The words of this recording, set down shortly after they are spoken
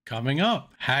Coming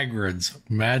up, Hagrid's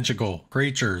Magical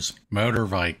Creatures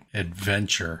Motorbike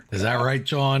Adventure. Is that right,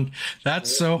 John?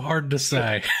 That's so hard to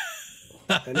say.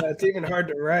 I know, it's even hard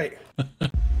to write.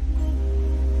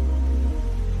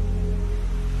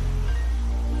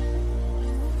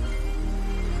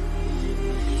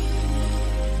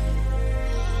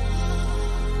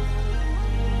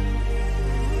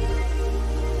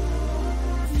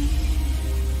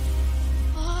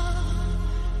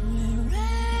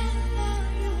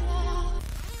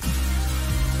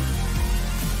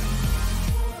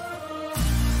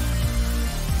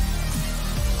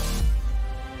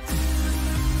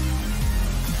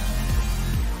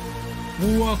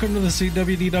 Welcome to the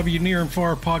CWDW Near and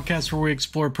Far podcast, where we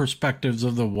explore perspectives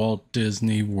of the Walt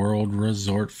Disney World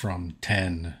Resort from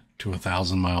 10 to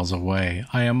 1,000 miles away.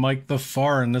 I am Mike the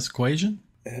Far in this equation.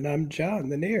 And I'm John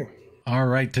the Near. All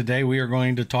right, today we are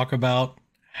going to talk about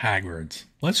Hagrid's.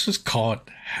 Let's just call it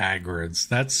Hagrid's.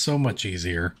 That's so much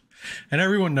easier. And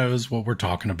everyone knows what we're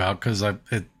talking about because,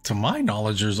 to my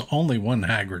knowledge, there's only one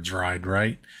Hagrid's ride,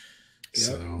 right? Yep.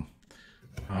 So,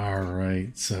 all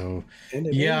right. So,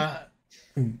 yeah.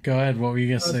 Go ahead. What were you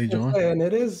going to say, John? And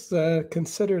it is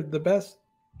considered the best.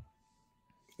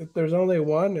 If there's only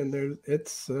one, and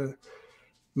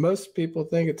most people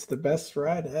think it's the best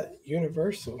ride at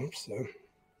Universal. So.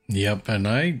 Yep, and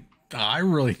I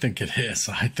really think it is.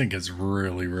 I think it's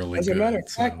really, really good. As a matter of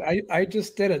fact, I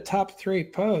just did a top 3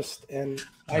 post, and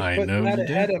I put that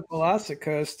ahead of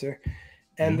Velocicoaster.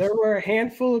 And there were a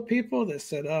handful of people that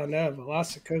said, "Oh no,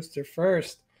 Velocicoaster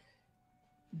first."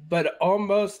 But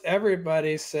almost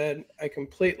everybody said, "I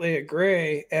completely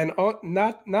agree." And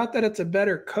not that it's a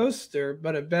better coaster,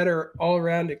 but a better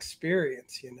all-around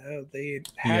experience. You know, the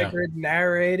Hagrid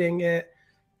narrating it,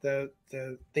 the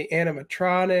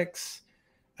animatronics.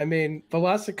 I mean,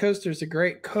 Velocicoaster is a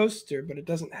great coaster, but it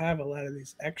doesn't have a lot of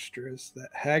these extras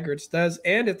that Hagrid's does,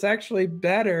 and it's actually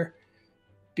better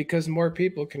because more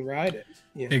people can ride it.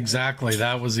 You know? Exactly.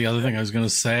 That was the other thing I was going to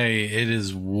say. It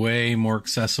is way more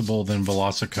accessible than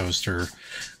Velocicoaster.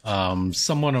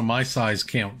 Someone of my size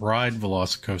can't ride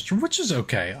Velocicoaster, which is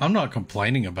okay. I'm not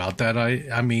complaining about that.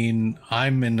 I mean,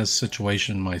 I'm in a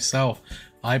situation myself.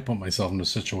 I put myself in a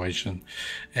situation,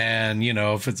 and you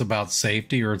know, if it's about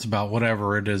safety or it's about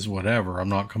whatever it is, whatever, I'm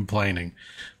not complaining.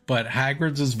 But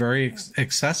Hagrid's is very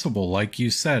accessible, like you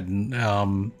said.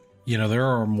 You know, there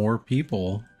are more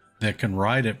people that can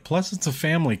ride it. Plus, it's a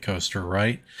family coaster,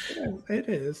 right? Yeah, it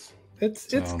is.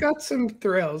 It's got some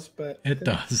thrills, but it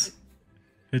does.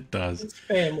 It does. It's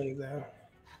family, though.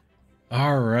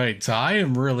 All right. So I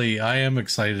am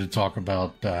excited to talk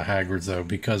about Hagrid's, though,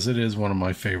 because it is one of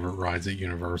my favorite rides at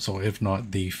Universal, if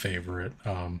not the favorite.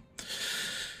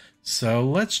 So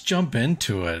let's jump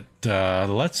into it.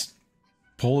 Let's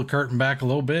pull the curtain back a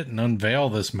little bit and unveil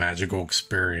this magical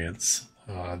experience.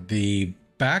 The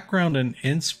background and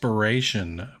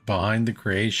inspiration behind the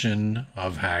creation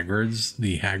of the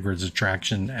Hagrid's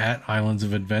attraction at Islands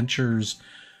of Adventure's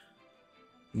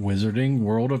Wizarding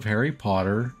World of Harry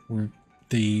Potter,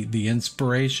 the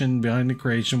inspiration behind the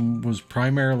creation was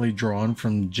primarily drawn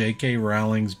from J.K.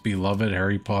 Rowling's beloved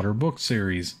Harry Potter book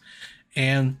series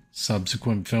and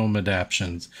subsequent film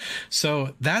adaptations.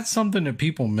 So that's something that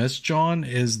people miss, John,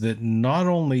 is that not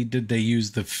only did they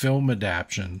use the film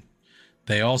adaptation,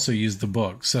 they also use the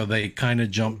book, so they kind of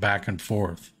jump back and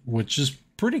forth, which is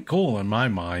pretty cool in my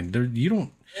mind. You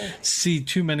don't see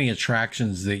too many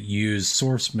attractions that use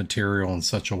source material in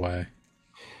such a way.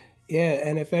 Yeah,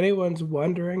 and if anyone's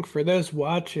wondering, for those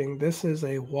watching, this is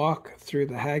a walk through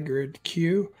the Hagrid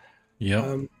queue.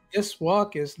 Yep. This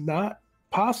walk is not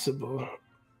possible.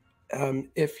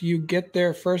 If you get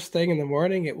there first thing in the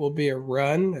morning, it will be a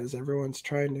run as everyone's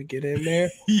trying to get in there.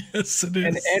 Yes, it is.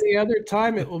 And any other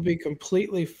time, it will be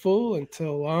completely full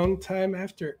until a long time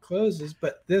after it closes.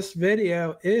 But this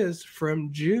video is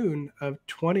from June of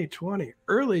 2020,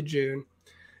 early June.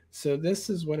 So this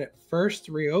is when it first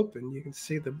reopened. You can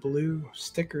see the blue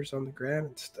stickers on the ground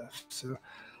and stuff. So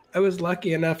I was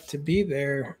lucky enough to be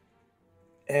there,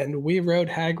 and we rode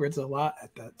Hagrid's a lot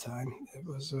at that time. It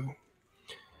was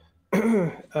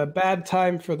a bad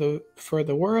time for the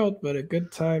world, but a good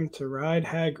time to ride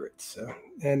Hagrid. So,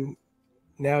 and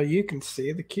now you can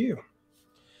see the queue.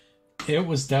 It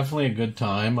was definitely a good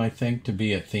time, I think, to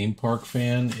be a theme park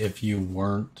fan if you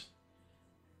weren't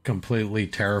completely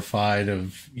terrified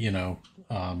of,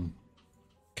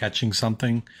 catching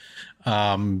something,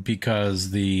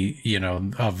 because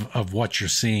of what you're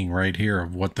seeing right here,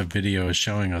 of what the video is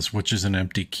showing us, which is an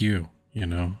empty queue,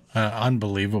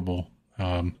 unbelievable.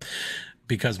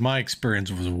 Because my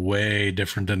experience was way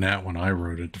different than that when I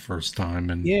rode it the first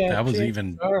time. And that was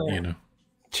even,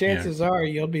 chances are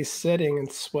you'll be sitting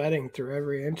and sweating through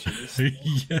every inch of this.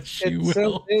 Yes, you It's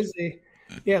will. so busy.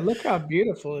 Yeah, look how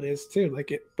beautiful it is too.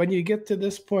 Like when you get to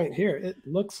this point here, it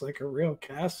looks like a real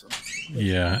castle.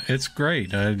 Yeah, it's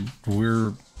great.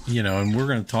 We're and we're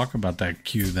going to talk about that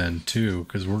queue then too,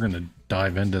 because we're going to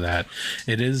dive into that.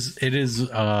 It is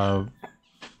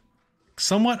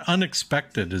somewhat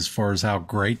unexpected as far as how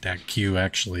great that queue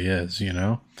actually is.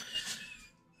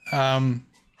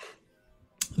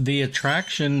 The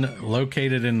attraction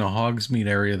located in the Hogsmeade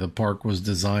area of the park was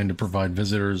designed to provide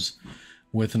visitors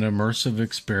with an immersive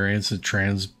experience that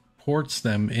transports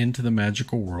them into the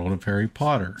magical world of Harry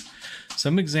Potter.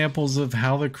 Some examples of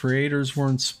how the creators were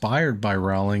inspired by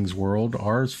Rowling's world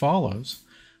are as follows.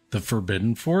 The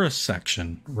Forbidden Forest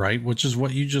section, right, which is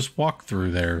what you just walked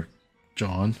through there,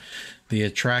 John. The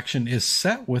attraction is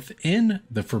set within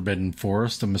the Forbidden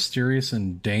Forest, a mysterious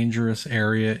and dangerous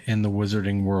area in the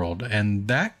wizarding world. And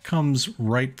that comes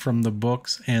right from the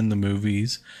books and the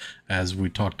movies, as we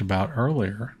talked about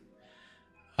earlier.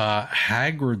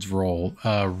 Hagrid's role.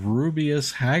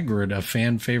 Rubeus Hagrid, a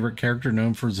fan favorite character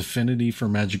known for his affinity for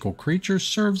magical creatures,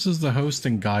 serves as the host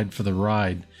and guide for the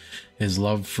ride. His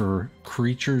love for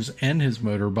creatures and his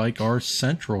motorbike are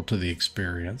central to the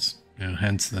experience,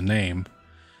 hence the name.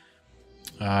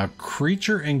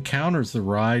 Creature Encounters. The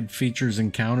ride features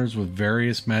encounters with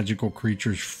various magical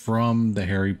creatures from the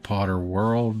Harry Potter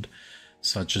world,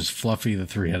 such as Fluffy the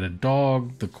Three-Headed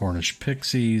Dog, the Cornish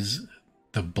Pixies,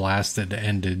 the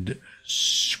Blasted-Ended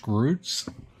Scroots,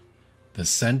 the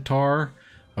Centaur,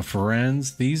 a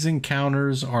Firenze. These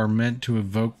encounters are meant to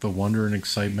evoke the wonder and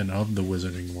excitement of the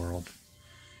wizarding world.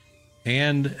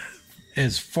 And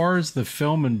as far as the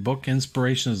film and book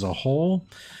inspiration as a whole,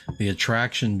 the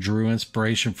attraction drew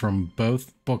inspiration from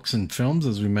both books and films.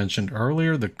 As we mentioned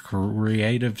earlier, the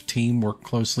creative team worked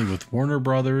closely with Warner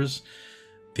Brothers,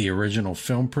 the original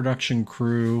film production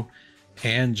crew,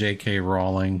 and J.K.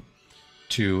 Rowling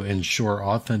to ensure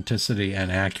authenticity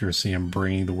and accuracy in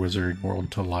bringing the wizarding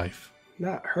world to life.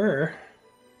 Not her.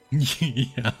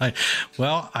 Yeah.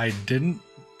 I didn't.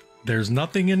 There's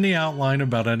nothing in the outline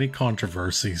about any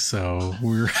controversy, so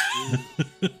we're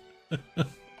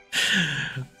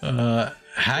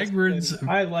Hagrid's.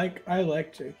 I like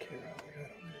J.K.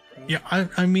 Rowling. Yeah,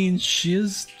 I mean,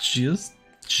 she's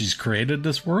created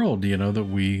this world, that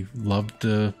we love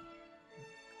to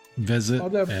visit.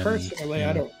 Although personally,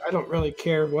 I don't really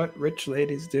care what rich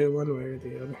ladies do one way or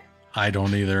the other. I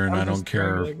don't either, and I don't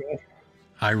care.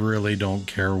 I really don't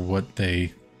care what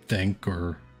they think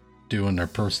or do in their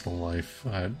personal life.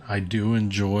 I do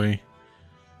enjoy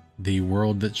the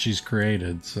world that she's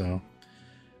created. So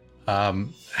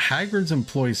Hagrid's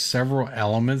employs several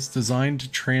elements designed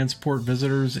to transport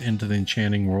visitors into the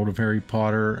enchanting world of Harry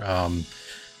Potter,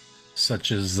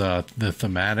 such as the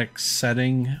thematic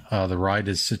setting. The ride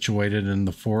is situated in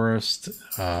the forest,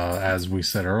 as we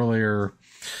said earlier,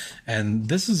 and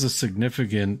this is a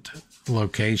significant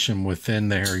location within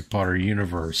the Harry Potter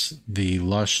universe. The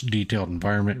lush, detailed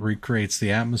environment recreates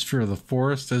the atmosphere of the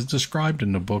forest as described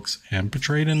in the books and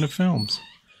portrayed in the films.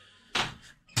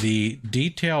 The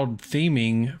detailed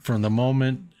theming from the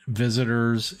moment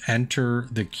visitors enter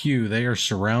the queue, they are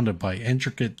surrounded by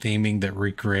intricate theming that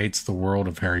recreates the world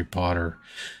of Harry Potter.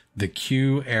 The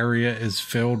queue area is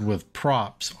filled with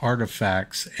props,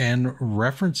 artifacts, and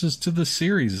references to the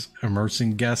series,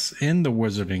 immersing guests in the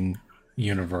wizarding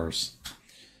universe.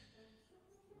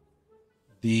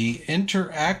 The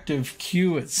interactive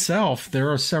queue itself, there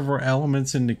are several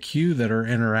elements in the queue that are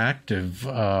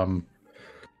interactive.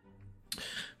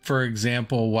 For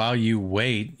example, while you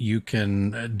wait, you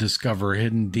can discover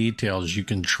hidden details. You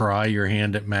can try your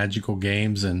hand at magical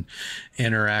games and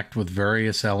interact with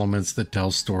various elements that tell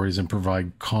stories and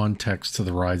provide context to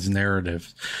the ride's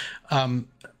narrative.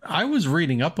 I was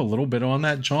reading up a little bit on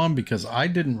that, John, because I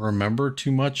didn't remember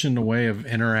too much in the way of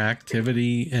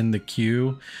interactivity in the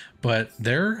queue, but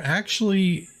they're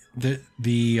actually the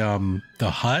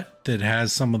hut that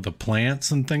has some of the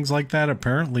plants and things like that.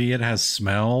 Apparently it has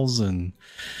smells and,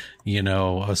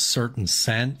 a certain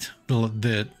scent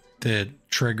that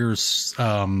triggers,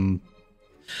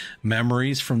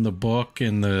 memories from the book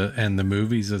and the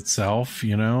movies itself.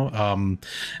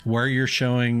 What you're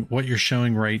showing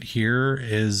right here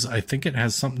is, I think it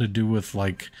has something to do with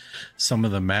like some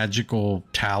of the magical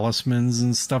talismans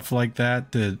and stuff like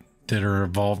that are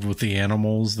involved with the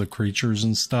animals, the creatures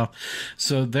and stuff.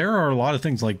 So there are a lot of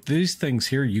things like these things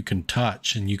here you can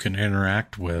touch and you can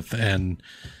interact with. And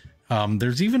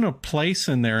There's even a place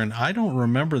in there, and I don't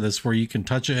remember this, where you can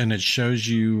touch it and it shows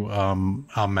you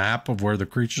a map of where the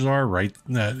creatures are, right?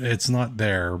 It's not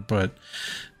there, but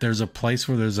there's a place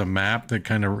where there's a map that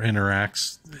kind of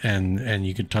interacts, and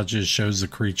you can touch it, shows the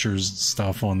creatures and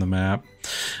stuff on the map.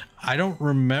 I don't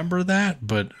remember that,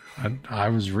 but I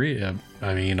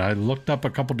looked up a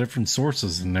couple different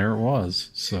sources, and there it was.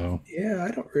 So yeah,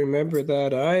 I don't remember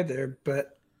that either,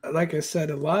 but like I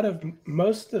said,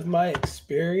 most of my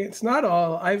experience, not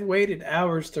all, I've waited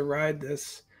hours to ride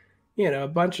this, a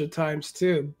bunch of times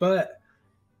too. But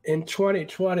in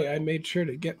 2020, I made sure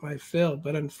to get my fill.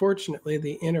 But unfortunately,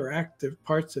 the interactive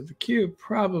parts of the queue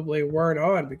probably weren't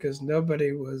on because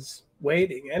nobody was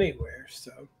waiting anywhere.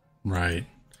 So, right.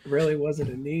 Really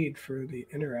wasn't a need for the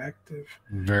interactive.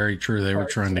 Very true. They were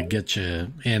trying to get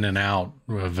you in and out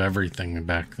of everything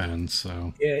back then.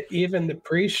 So yeah, even the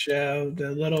pre-show,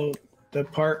 the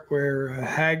part where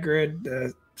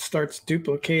Hagrid starts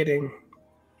duplicating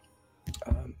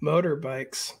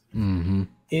motorbikes. Mm-hmm.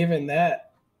 Even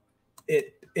that,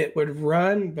 it would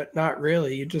run, but not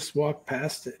really. You just walk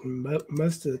past it, and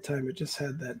most of the time, it just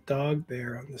had that dog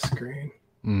there on the screen.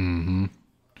 Mm-hmm.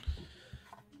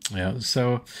 Yeah,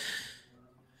 so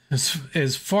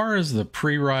as far as the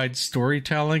pre-ride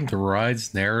storytelling, the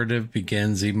ride's narrative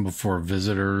begins even before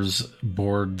visitors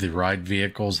board the ride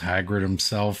vehicles. Hagrid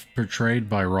himself, portrayed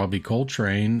by Robbie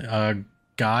Coltrane,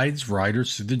 guides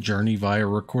riders through the journey via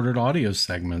recorded audio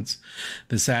segments.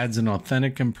 This adds an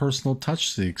authentic and personal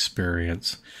touch to the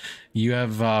experience. You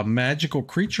have magical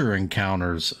creature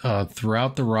encounters.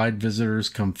 Throughout the ride, visitors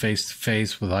come face to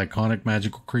face with iconic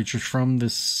magical creatures from the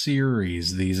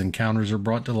series. These encounters are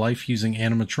brought to life using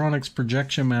animatronics,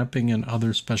 projection mapping, and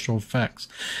other special effects,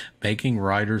 making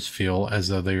riders feel as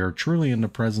though they are truly in the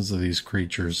presence of these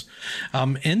creatures.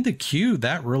 In the queue,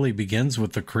 that really begins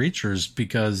with the creatures,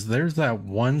 because there's that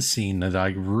one scene that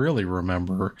I really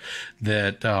remember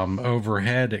that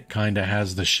overhead, it kind of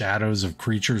has the shadows of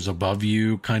creatures above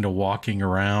you kind of walking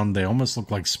around. They almost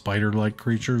look like spider-like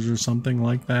creatures or something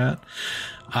like that.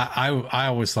 I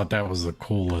always thought that was the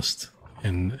coolest.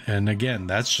 And again,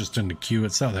 that's just in the queue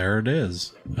itself. There it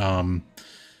is.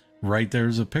 Right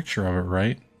there's a picture of it,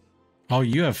 right? Oh,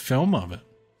 you have film of it.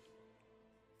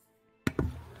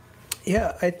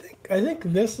 Yeah, I think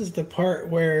this is the part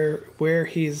where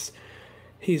he's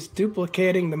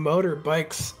duplicating the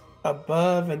motorbikes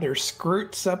above, and there's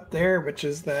Scroots up there, which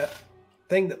is that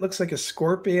thing that looks like a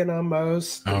scorpion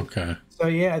almost. Okay. So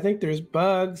yeah, I think there's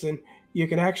bugs, and you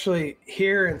can actually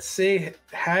hear and see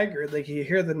Hagrid. Like, you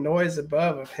hear the noise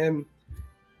above of him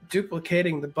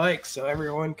duplicating the bike so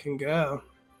everyone can go.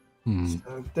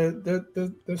 So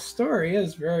the story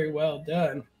is very well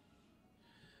done.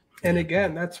 And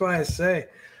again, that's why I say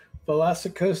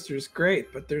Velocicoaster is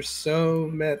great, but there's so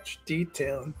much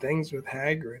detail and things with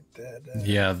Hagrid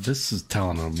that this is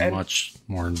telling a much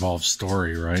more involved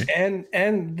story, right?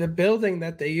 And the building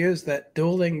that they used, that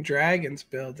Dueling Dragons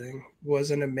building, was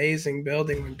an amazing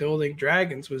building. When Dueling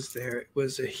Dragons was there, it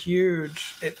was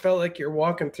it felt like you're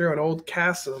walking through an old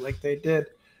castle. Like, they did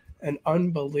an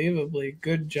unbelievably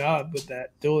good job with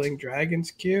that Dueling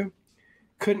Dragons queue.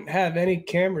 Couldn't have any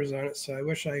cameras on it, so I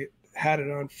wish I had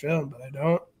it on film, but I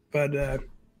don't. But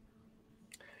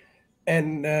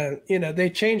they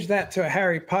changed that to a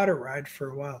Harry Potter ride for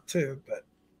a while too. But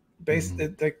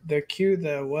the queue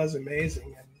though was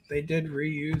amazing, and they did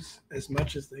reuse as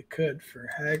much as they could for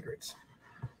Hagrid's.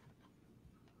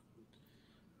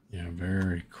 Yeah,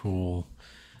 very cool.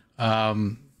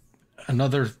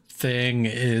 Another thing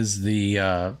is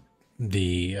the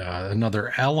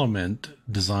another element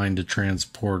designed to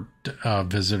transport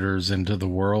visitors into the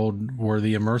world were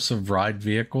the immersive ride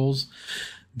vehicles.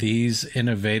 These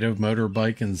innovative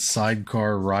motorbike and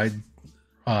sidecar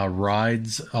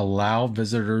rides allow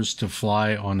visitors to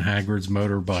fly on Hagrid's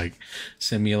motorbike,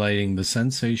 simulating the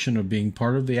sensation of being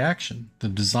part of the action. The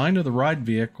design of the ride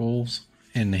vehicles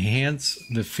enhance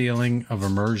the feeling of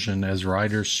immersion as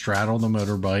riders straddle the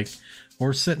motorbike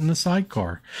or sit in the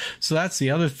sidecar. So that's the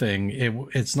other thing.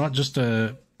 It's not just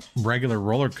a regular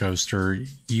roller coaster.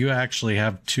 You actually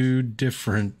have two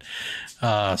different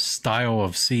style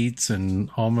of seats,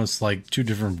 and almost like two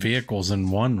different vehicles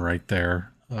in one right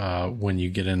there when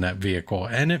you get in that vehicle.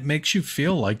 And it makes you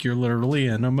feel like you're literally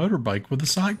in a motorbike with a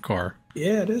sidecar.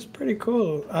 Yeah, it is pretty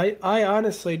cool. I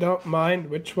honestly don't mind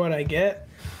which one I get,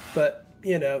 but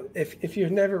if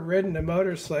you've never ridden a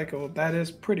motorcycle, that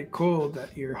is pretty cool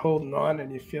that you're holding on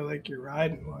and you feel like you're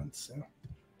riding one. So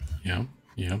yeah,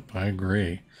 Yep, I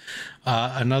agree.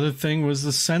 Another thing was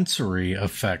the sensory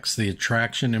effects. The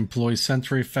attraction employs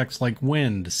sensory effects like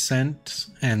wind, scent,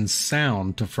 and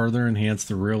sound to further enhance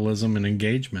the realism and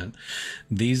engagement.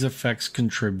 These effects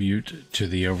contribute to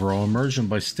the overall immersion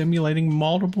by stimulating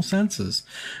multiple senses.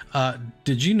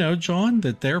 Did you know, John,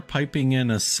 that they're piping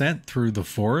in a scent through the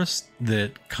forest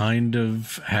that kind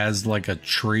of has like a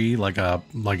tree, like a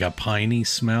piney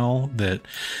smell that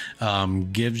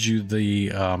gives you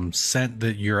the scent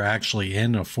that you're actually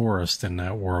in a forest in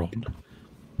that world?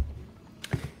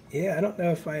 Yeah, I don't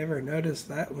know if I ever noticed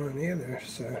that one either.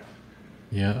 So,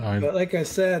 Yeah, but like I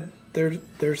said,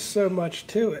 there's so much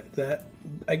to it that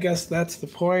I guess that's the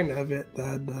point of it,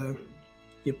 that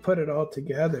you put it all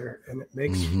together and it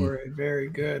makes for a very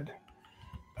good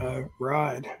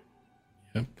ride.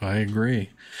 Yep, I agree.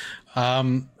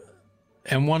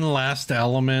 And one last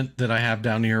element that I have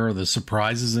down here are the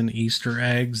surprises and Easter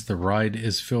eggs. The ride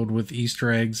is filled with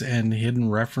Easter eggs and hidden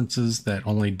references that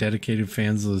only dedicated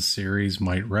fans of the series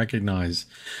might recognize.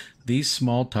 These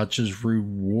small touches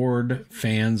reward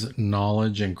fans'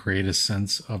 knowledge and create a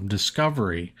sense of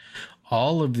discovery.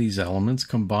 All of these elements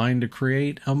combine to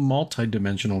create a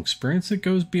multi-dimensional experience that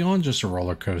goes beyond just a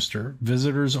roller coaster.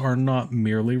 Visitors are not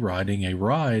merely riding a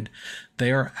ride,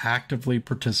 they are actively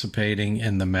participating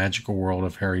in the magical world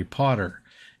of Harry Potter,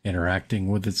 interacting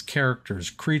with its characters,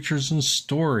 creatures, and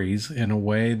stories in a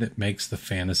way that makes the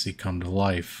fantasy come to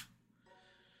life.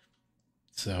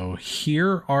 So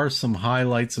here are some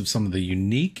highlights of some of the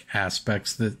unique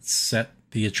aspects that set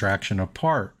the attraction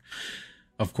apart.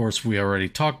 Of course, we already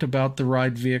talked about the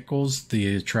ride vehicles.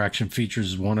 The attraction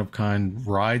features a one-of-kind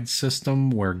ride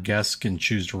system where guests can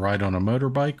choose to ride on a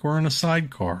motorbike or in a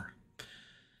sidecar.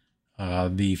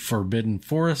 The Forbidden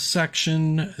Forest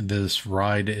section. This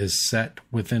ride is set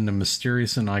within the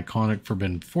mysterious and iconic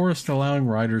Forbidden Forest, allowing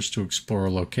riders to explore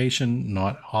a location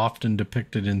not often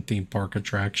depicted in theme park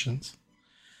attractions.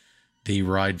 The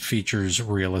ride features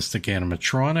realistic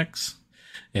animatronics.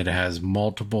 It has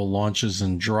multiple launches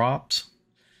and drops.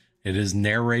 It is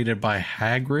narrated by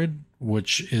Hagrid,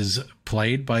 which is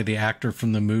played by the actor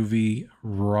from the movie,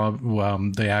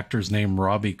 the actor's name,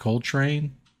 Robbie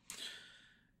Coltrane.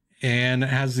 And it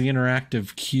has the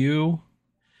interactive queue.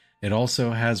 It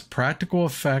also has practical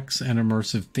effects and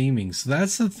immersive theming. So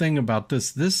that's the thing about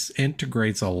this. This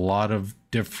integrates a lot of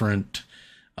different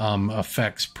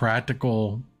effects,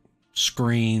 practical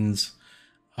screens,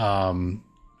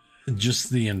 just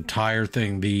the entire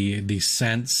thing, the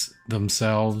scents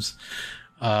themselves.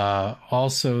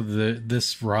 Also,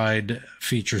 this ride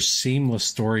features seamless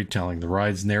storytelling. The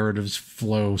ride's narratives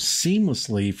flow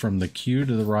seamlessly from the queue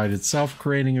to the ride itself,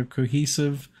 creating a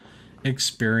cohesive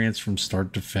experience from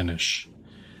start to finish.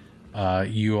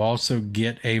 You also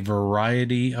get a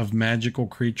variety of magical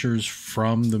creatures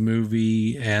from the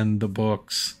movie and the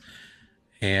books.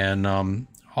 And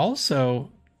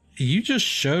also, you just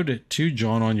showed it too,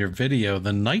 John, on your video.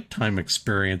 The nighttime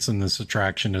experience in this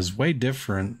attraction is way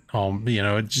different.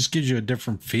 It just gives you a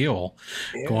different feel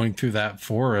going through that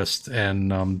forest.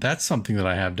 And that's something that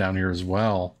I have down here as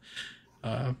well.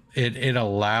 It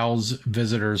allows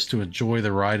visitors to enjoy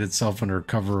the ride itself under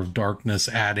cover of darkness,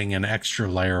 adding an extra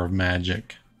layer of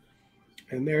magic.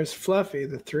 And there's Fluffy,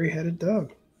 the three-headed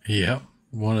dog. Yep.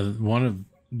 One of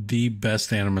the best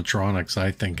animatronics,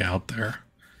 I think, out there.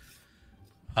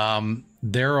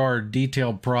 There are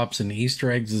detailed props and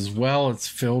Easter eggs as well. It's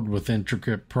filled with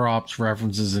intricate props,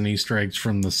 references, and Easter eggs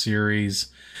from the series,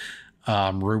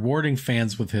 rewarding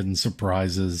fans with hidden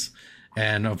surprises.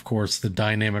 And of course, the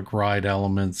dynamic ride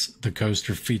elements. The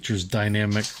coaster features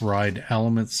dynamic ride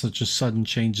elements such as sudden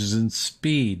changes in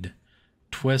speed,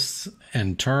 twists,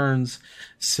 and turns,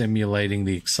 simulating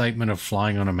the excitement of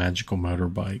flying on a magical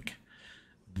motorbike.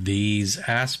 These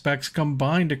aspects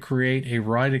combine to create a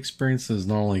ride experience that is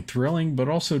not only thrilling, but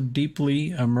also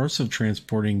deeply immersive,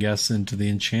 transporting guests into the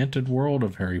enchanted world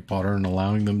of Harry Potter and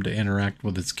allowing them to interact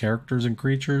with its characters and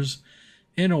creatures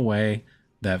in a way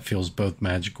that feels both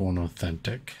magical and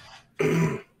authentic.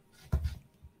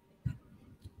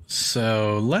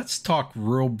 So let's talk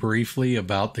real briefly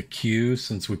about the queue,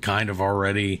 since we kind of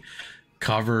already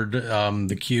covered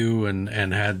the queue and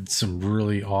had some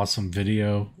really awesome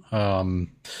video.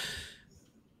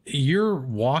 You're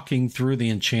walking through the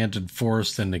enchanted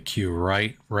forest in the queue,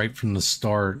 right from the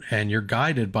start, and you're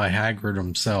guided by Hagrid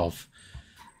himself.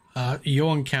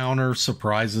 You'll encounter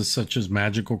surprises such as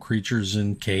magical creatures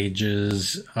in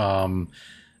cages.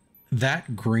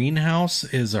 That greenhouse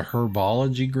is a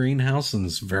herbology greenhouse, and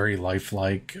it's very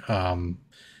lifelike.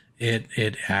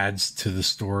 It adds to the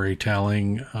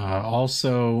storytelling.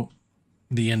 Also,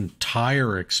 the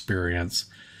entire experience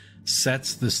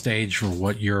sets the stage for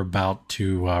what you're about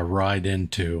to ride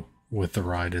into with the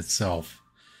ride itself.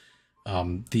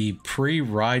 The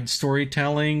pre-ride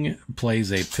storytelling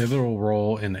plays a pivotal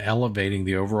role in elevating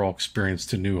the overall experience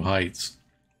to new heights.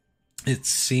 It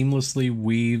seamlessly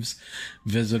weaves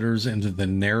visitors into the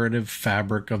narrative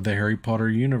fabric of the Harry Potter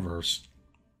universe,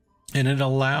 and it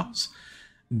allows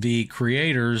the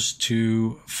creators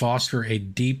to foster a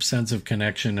deep sense of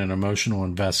connection and emotional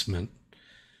investment.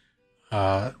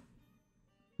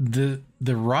 The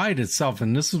ride itself,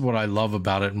 and this is what I love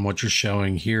about it and what you're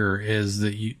showing here, is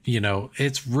that you know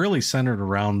it's really centered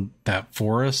around that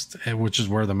forest, which is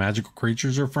where the magical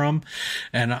creatures are from.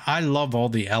 And I love all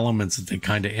the elements that they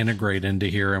kind of integrate into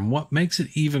here. And what makes it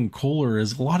even cooler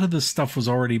is a lot of this stuff was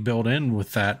already built in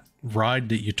with that ride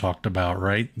that you talked about,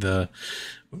 right? There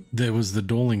was the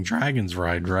Dueling Dragons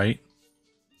ride, right?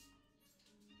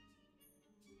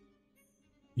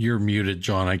 You're muted,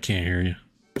 John. I can't hear you.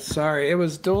 Sorry, it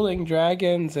was Dueling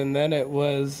Dragons, and then it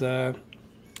was a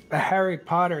Harry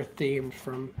Potter theme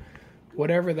from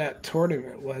whatever that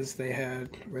tournament was they had,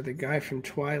 where the guy from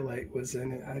Twilight was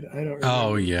in it. I don't remember.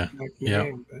 Oh, yeah.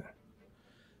 Name, but.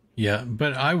 Yeah,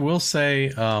 but I will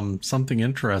say something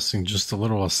interesting, just a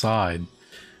little aside.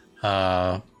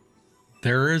 There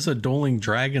is a Dueling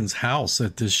Dragons house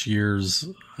at this year's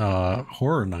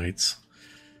Horror Nights.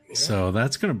 Yeah. So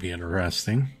that's going to be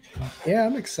interesting. Yeah,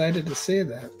 I'm excited to see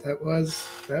that. That was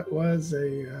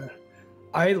a.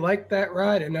 I liked that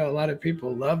ride. I know a lot of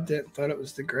people loved it and thought it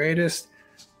was the greatest.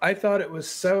 I thought it was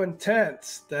so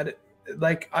intense that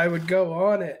I would go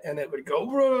on it and it would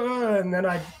go, and then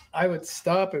I would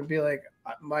stop and be like,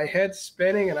 my head's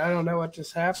spinning and I don't know what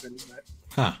just happened.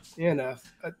 But you know,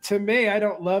 to me, I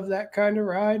don't love that kind of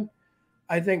ride.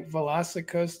 I think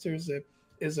Velocicoaster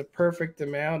is a perfect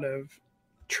amount of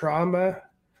trauma.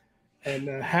 And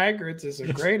Hagrid's is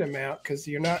a great amount because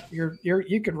you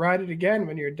can ride it again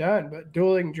when you're done. But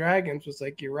Dueling Dragons was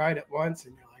like you ride it once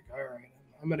and you're like, all right,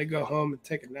 I'm gonna go home and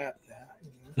take a nap now.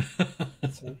 You know?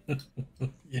 So,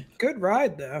 yeah. Good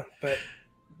ride though, but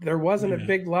there wasn't a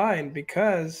big line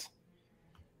because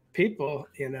people,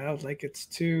 you know, like it's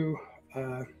too.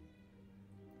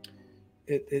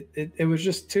 It was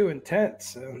just too intense.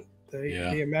 So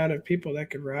the amount of people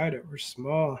that could ride it were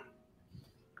small.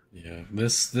 Yeah,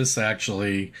 this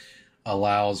actually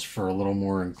allows for a little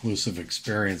more inclusive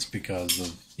experience because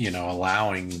of, you know,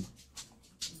 allowing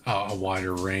a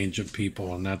wider range of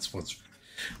people, and I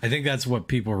think that's what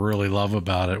people really love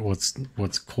about it.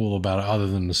 What's cool about it, other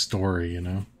than the story, you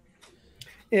know.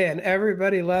 Yeah, and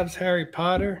everybody loves Harry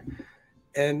Potter,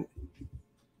 and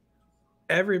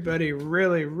everybody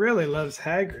really, really loves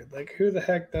Hagrid. Like, who the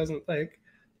heck doesn't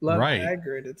love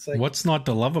Hagrid? It's like, what's not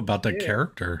to love about that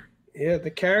character? Yeah,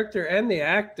 the character and the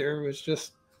actor was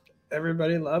just,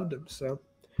 everybody loved him. So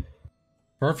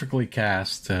perfectly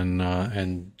cast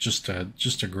and just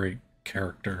a great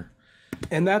character.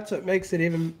 And that's what makes it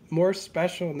even more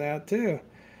special now too,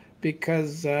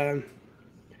 because you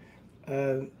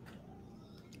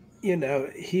know,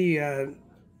 he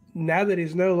now that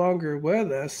he's no longer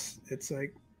with us, it's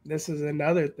like this is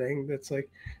another thing that's like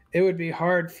it would be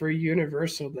hard for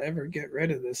Universal to ever get rid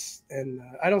of this, and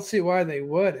I don't see why they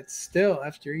would. It's still,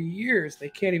 after years, they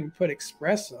can't even put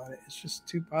Express on it. It's just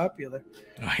too popular.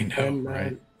 I know,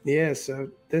 right? Yeah, so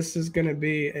this is going to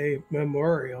be a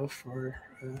memorial for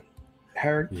the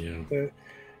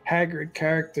Hagrid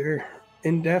character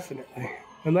indefinitely.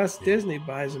 Unless Disney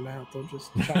buys him out, they'll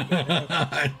just chop it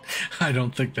out. I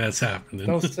don't think that's happening.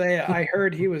 They'll say, I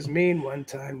heard he was mean one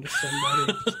time to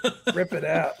somebody. Just rip it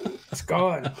out. It's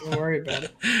gone. Don't worry about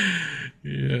it.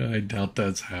 Yeah, I doubt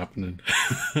that's happening.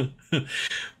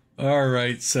 All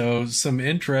right, so some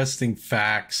interesting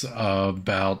facts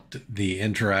about the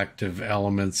interactive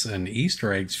elements and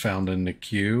Easter eggs found in the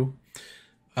queue.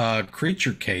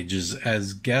 Creature cages.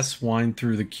 As guests wind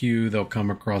through the queue, they'll come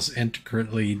across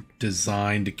intricately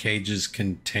designed cages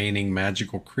containing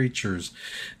magical creatures.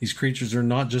 These creatures are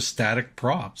not just static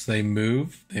props. They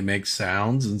move, they make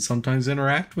sounds, and sometimes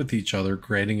interact with each other,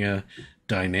 creating a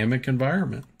dynamic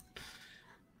environment.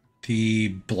 The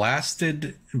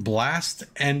blast-ended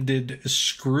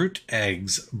scroot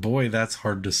eggs. Boy, that's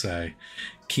hard to say.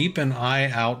 Keep an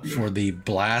eye out for the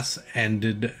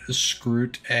blast-ended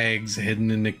scroot eggs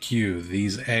hidden in the queue.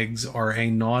 These eggs are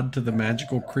a nod to the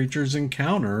magical creatures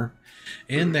encounter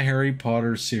in the Harry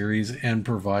Potter series and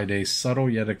provide a subtle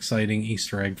yet exciting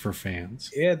Easter egg for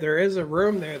fans. Yeah, there is a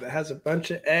room there that has a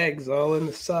bunch of eggs all in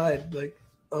the side, like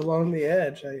along the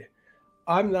edge.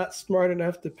 I'm not smart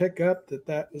enough to pick up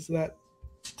that was that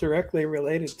directly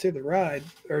related to the ride,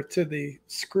 or to the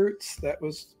scroots that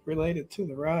was related to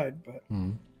the ride, but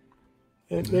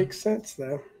It makes sense,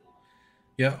 though.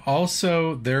 Yeah.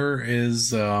 Also, there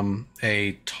is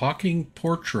a talking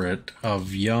portrait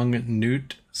of young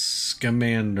Newt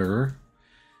Scamander,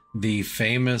 the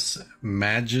famous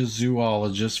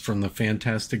magizoologist from the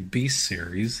Fantastic Beasts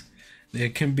series.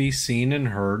 It can be seen and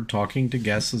heard talking to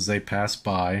guests as they pass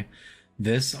by.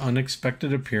 This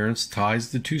unexpected appearance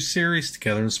ties the two series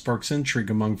together and sparks intrigue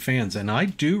among fans. And I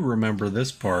do remember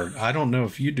this part. I don't know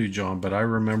if you do, John, but I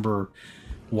remember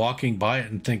walking by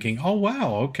it and thinking, oh,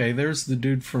 wow, okay, there's the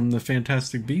dude from the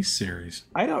Fantastic Beasts series.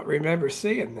 I don't remember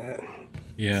seeing that.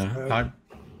 Yeah, so.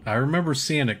 I remember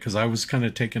seeing it because I was kind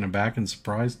of taken aback and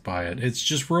surprised by it. It's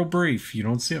just real brief. You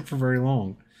don't see it for very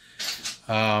long.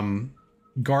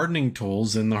 Gardening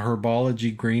tools. In the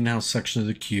herbology greenhouse section of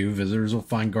the queue, visitors will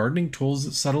find gardening tools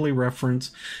that subtly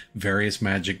reference various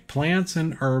magic plants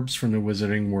and herbs from the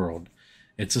wizarding world.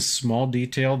 It's a small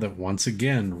detail that once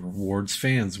again rewards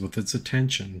fans with its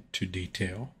attention to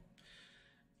detail.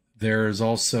 There is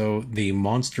also the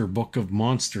Monster Book of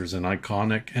Monsters, an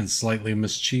iconic and slightly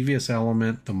mischievous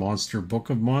element. The Monster Book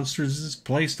of Monsters is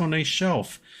placed on a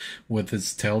shelf with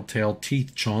its telltale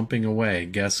teeth chomping away.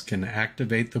 Guests can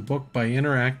activate the book by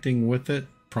interacting with it,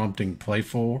 prompting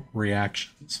playful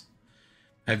reactions.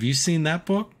 Have you seen that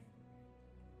book?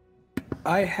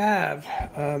 I have.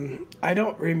 I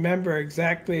don't remember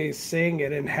exactly seeing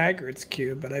it in Hagrid's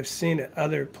queue, but I've seen it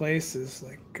other places,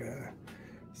 like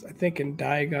I think in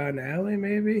Diagon Alley,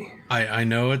 maybe. I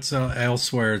know it's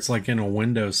elsewhere. It's like in a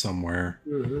window somewhere.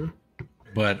 Mm-hmm.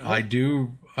 But I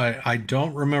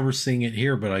don't remember seeing it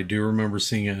here, but I do remember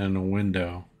seeing it in a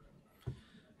window.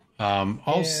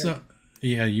 Also,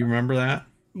 yeah, you remember that?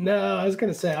 No, I was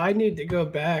going to say I need to go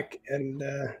back and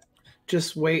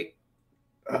just wait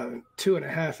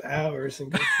 2.5 hours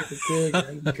and go to the queue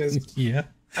again because yeah.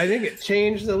 I think it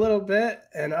changed a little bit,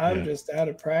 and I'm just out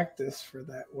of practice for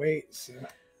that wait. So.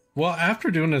 Well, after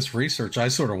doing this research, I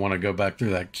sort of want to go back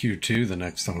through that queue too the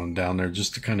next time I'm down there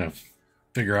just to kind of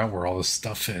figure out where all this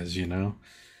stuff is, you know?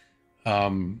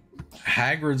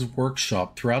 Hagrid's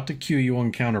workshop. Throughout the queue, you will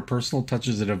encounter personal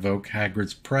touches that evoke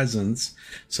Hagrid's presence,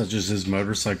 such as his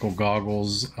motorcycle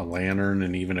goggles, a lantern,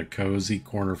 and even a cozy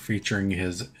corner featuring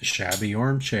his shabby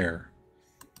armchair.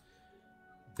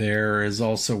 There is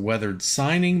also weathered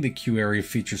signing. The queue area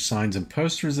features signs and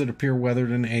posters that appear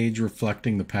weathered in age,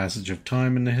 reflecting the passage of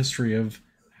time and the history of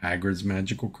Hagrid's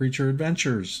magical creature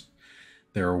adventures.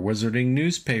 There are wizarding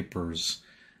newspapers.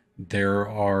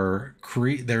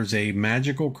 There's a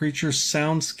magical creature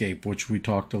soundscape, which we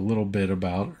talked a little bit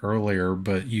about earlier,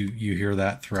 but you hear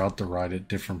that throughout the ride at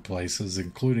different places,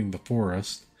 including the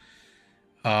forest.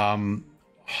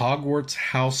 Hogwarts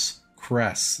House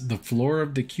crests. The floor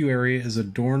of the queue area is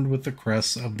adorned with the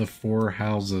crests of the 4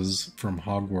 houses from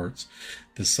Hogwarts.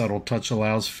 This subtle touch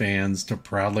allows fans to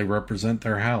proudly represent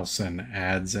their house and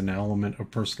adds an element of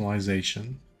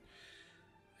personalization.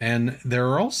 And there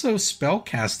are also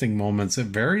spellcasting moments. At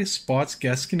various spots,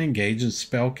 guests can engage in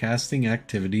spellcasting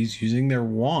activities using their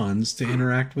wands to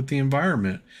interact with the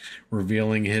environment,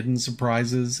 revealing hidden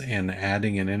surprises and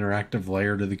adding an interactive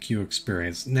layer to the queue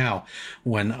experience. Now,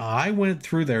 when I went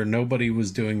through there, nobody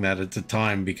was doing that at the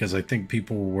time because I think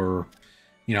people were,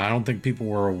 I don't think people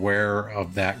were aware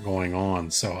of that going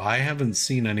on. So I haven't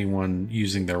seen anyone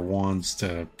using their wands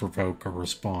to provoke a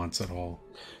response at all.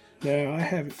 No, I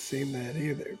haven't seen that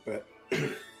either, but...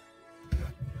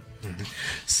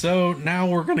 So now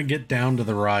we're going to get down to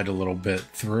the ride a little bit.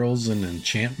 Thrills and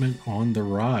enchantment on the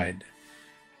ride.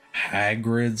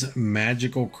 Hagrid's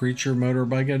Magical Creature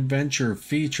Motorbike Adventure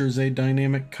features a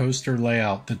dynamic coaster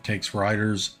layout that takes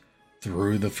riders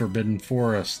through the Forbidden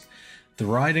Forest. The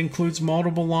ride includes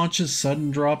multiple launches, sudden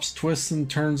drops, twists, and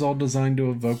turns, all designed to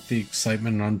evoke the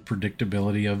excitement and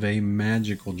unpredictability of a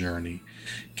magical journey.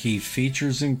 Key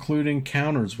features include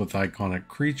encounters with iconic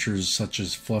creatures such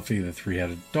as Fluffy the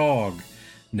Three-Headed Dog,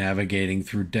 navigating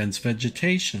through dense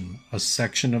vegetation, a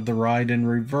section of the ride in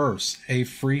reverse, a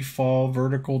free-fall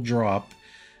vertical drop,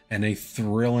 and a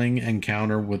thrilling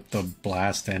encounter with the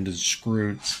blast-ended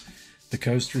Scroots. The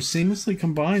coaster seamlessly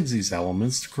combines these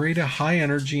elements to create a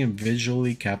high-energy and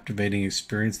visually captivating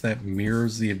experience that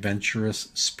mirrors the adventurous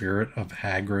spirit of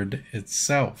Hagrid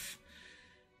itself.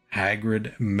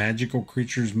 Hagrid Magical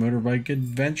Creatures Motorbike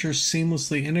Adventure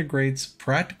seamlessly integrates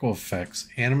practical effects,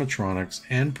 animatronics,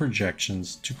 and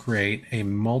projections to create a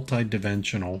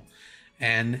multi-dimensional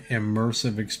and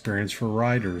immersive experience for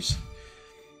riders.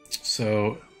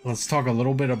 So let's talk a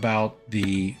little bit about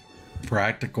the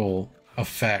practical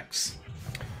effects.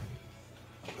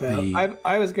 Well,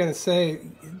 I was going to say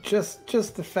just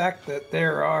the fact that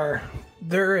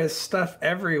there is stuff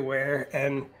everywhere,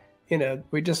 and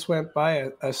we just went by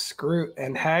a Scroot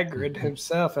and Hagrid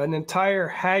himself, an entire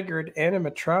Hagrid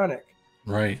animatronic.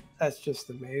 Right. That's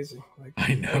just amazing. Like,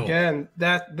 I know. Again,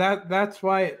 that's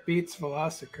why it beats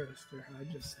Velocicoaster.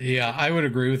 Yeah, I would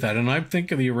agree with that. And I think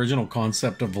the original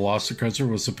concept of Velocicoaster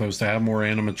was supposed to have more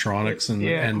animatronics.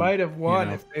 It might have won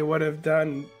if they would have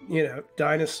done,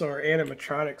 dinosaur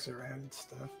animatronics around and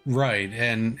stuff. Right.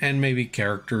 And maybe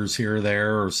characters here or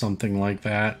there or something like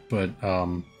that. But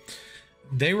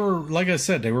they were, like I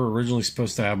said, they were originally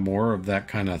supposed to have more of that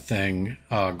kind of thing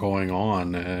going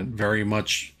on. Very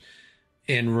much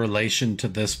in relation to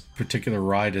this particular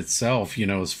ride itself,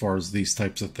 as far as these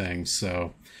types of things.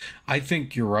 So I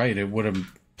think you're right. It would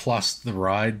have plussed the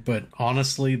ride, but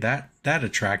honestly, that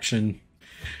attraction,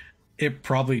 it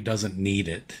probably doesn't need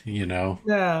it, No,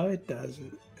 it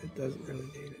doesn't. It doesn't really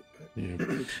need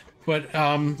it. But,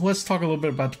 yeah. But let's talk a little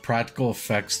bit about the practical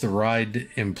effects. The ride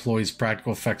employs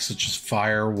practical effects such as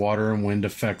fire, water, and wind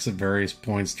effects at various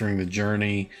points during the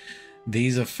journey.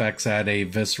 These effects add a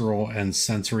visceral and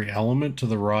sensory element to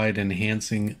the ride,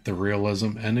 enhancing the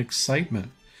realism and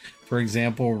excitement. For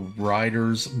example,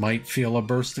 riders might feel a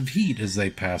burst of heat as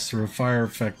they pass through a fire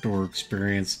effect or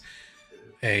experience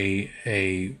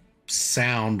a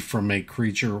sound from a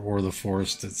creature or the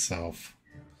forest itself.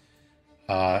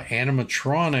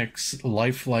 Animatronics,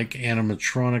 lifelike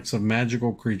animatronics of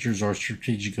magical creatures, are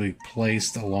strategically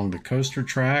placed along the coaster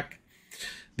track.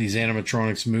 These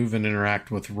animatronics move and interact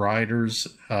with riders,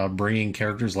 bringing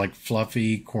characters like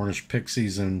Fluffy, Cornish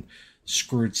Pixies, and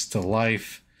Scroots to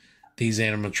life. These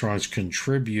animatronics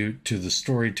contribute to the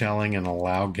storytelling and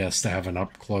allow guests to have an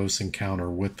up-close encounter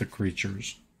with the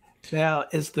creatures. Now,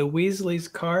 is the Weasley's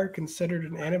car considered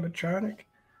an animatronic?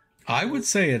 I would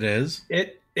say it is.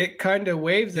 It kind of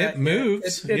waves. It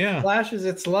moves. It flashes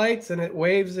its lights and it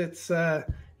waves its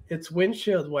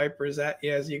windshield wipers at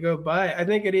you as you go by. I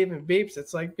think it even beeps.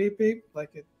 It's like beep beep,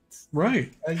 like it's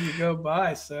right as you go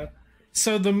by.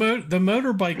 So the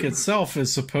motorbike itself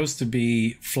is supposed to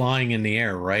be flying in the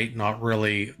air, right? Not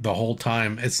really the whole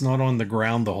time. It's not on the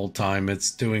ground the whole time.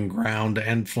 It's doing ground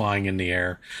and flying in the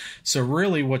air. So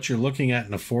really what you're looking at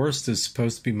in a forest is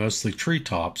supposed to be mostly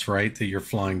treetops, right? That you're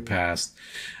flying past.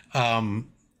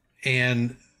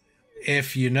 And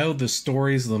if you know the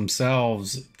stories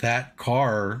themselves, that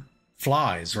car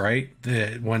flies, right?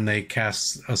 When they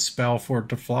cast a spell for it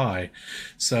to fly.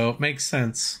 So it makes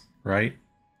sense, right?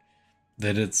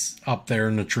 That it's up there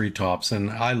in the treetops, and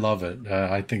I love it.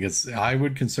 I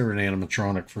would consider an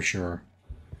animatronic for sure.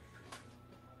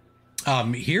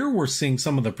 Here we're seeing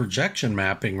some of the projection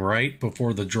mapping right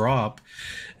before the drop.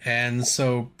 And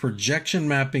so projection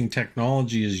mapping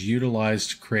technology is utilized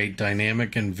to create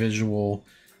dynamic and visual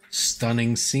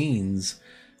stunning scenes.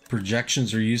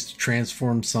 Projections are used to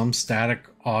transform some static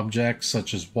objects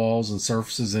such as walls and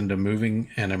surfaces into moving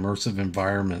and immersive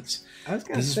environments. I was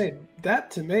gonna say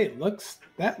that to me looks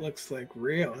like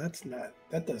real.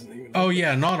 That doesn't even. Oh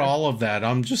yeah, not all of that.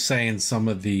 I'm just saying some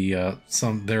of the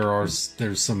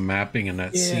there's some mapping in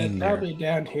that scene there. Probably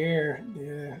down here.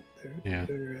 Yeah,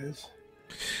 there is.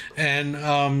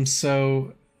 And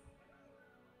so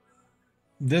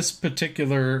this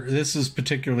is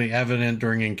particularly evident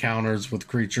during encounters with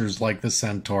creatures like the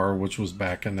centaur, which was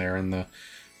back in there in the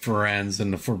Firenze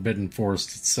and the Forbidden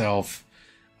Forest itself.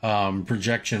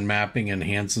 Projection mapping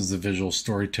enhances the visual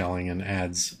storytelling and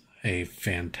adds a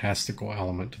fantastical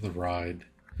element to the ride.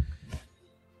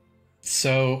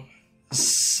 So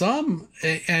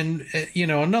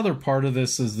another part of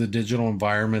this is the digital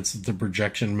environments that the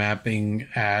projection mapping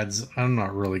adds. I'm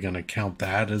not really going to count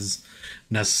that as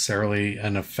necessarily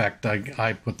an effect.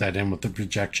 I put that in with the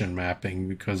projection mapping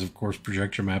because, of course,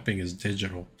 projection mapping is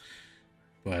digital.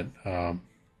 But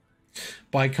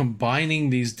by combining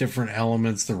these different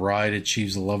elements, the ride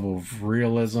achieves a level of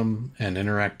realism and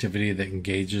interactivity that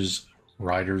engages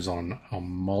riders on a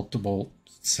multiple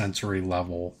sensory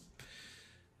level.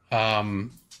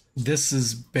 This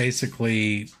is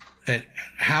basically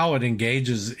how it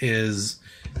engages is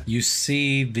you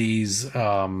see these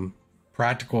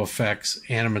practical effects,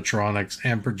 animatronics,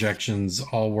 and projections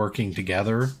all working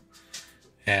together.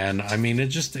 And I mean, it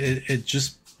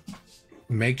just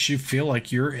makes you feel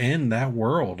like you're in that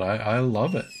world. I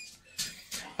love it.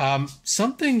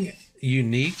 Something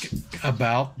unique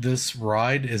about this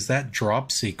ride is that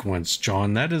drop sequence,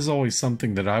 John. That is always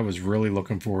something that I was really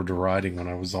looking forward to riding when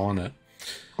I was on it.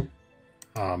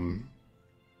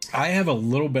 I have a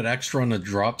little bit extra on the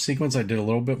drop sequence. I did a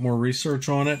little bit more research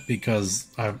on it because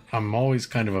I'm always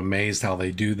kind of amazed how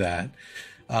they do that.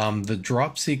 The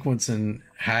drop sequence in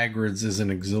Hagrid's is an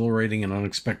exhilarating and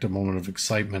unexpected moment of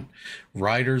excitement.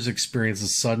 Riders experience a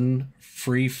sudden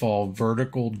free fall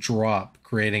vertical drop,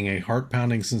 creating a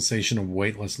heart-pounding sensation of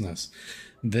weightlessness.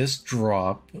 This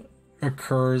drop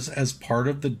occurs as part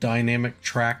of the dynamic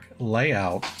track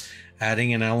layout,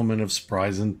 adding an element of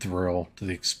surprise and thrill to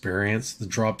the experience. The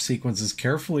drop sequence is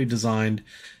carefully designed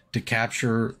to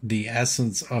capture the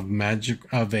essence of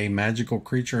a magical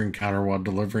creature encounter while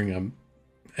delivering an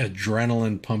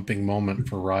adrenaline pumping moment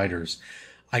for riders.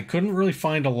 I couldn't really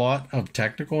find a lot of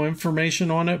technical information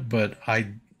on it, but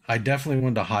I definitely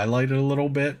wanted to highlight it a little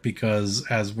bit because,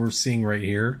 as we're seeing right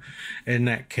here in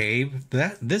that cave,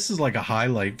 this is like a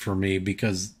highlight for me,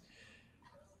 because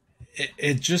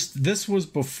this was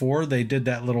before they did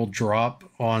that little drop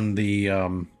on the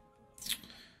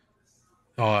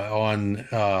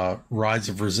Rise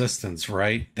of Resistance,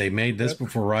 right? They made this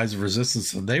before Rise of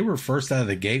Resistance, so they were first out of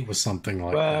the gate with something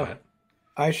like that.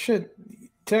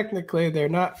 Technically, they're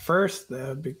not first,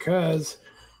 though, because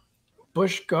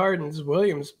Busch Gardens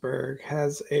Williamsburg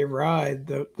has a ride.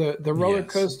 The roller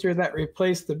coaster that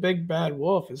replaced the Big Bad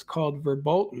Wolf is called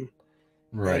Verbolten.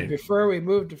 Right. And before we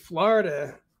moved to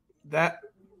Florida,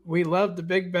 we loved the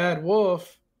Big Bad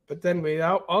Wolf, but then we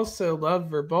also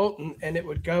loved Verbolten, and it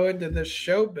would go into this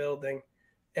show building,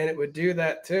 and it would do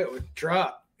that too. It would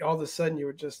drop. All of a sudden, you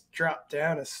would just drop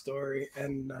down a story,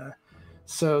 and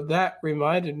so that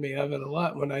reminded me of it a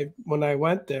lot. When I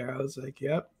went there, I was like,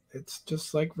 "Yep, it's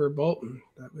just like Verbolten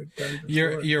that we've done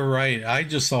before." You're right. I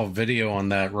just saw a video on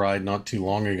that ride not too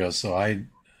long ago, so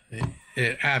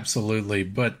absolutely.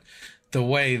 But the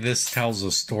way this tells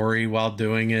a story while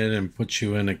doing it and puts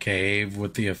you in a cave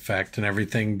with the effect and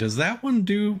everything, does that one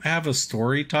have a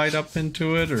story tied up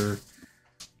into it, or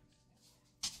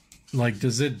like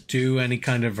does it do any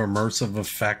kind of immersive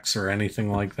effects or anything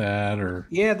like that? Or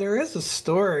yeah, there is a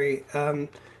story.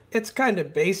 It's kind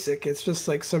of basic. It's just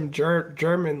like some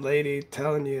German lady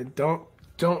telling you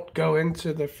don't go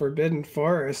into the forbidden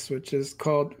forest, which is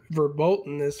called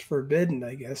Verboten, is forbidden,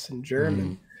 I guess, in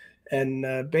German.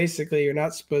 And basically, you're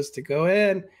not supposed to go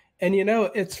in. And,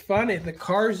 it's funny. The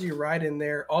cars you ride in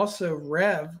there also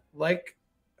rev like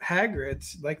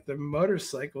Hagrid's, like the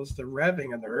motorcycles, the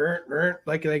revving and the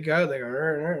like they go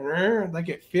like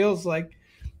it feels like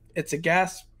it's a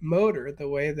gas motor the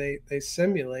way they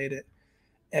simulate it.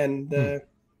 And the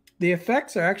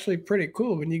effects are actually pretty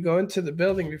cool. When you go into the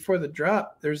building before the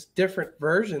drop, there's different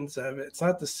versions of it. It's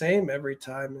not the same every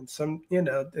time. And some,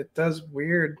 it does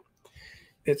weird.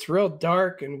 It's real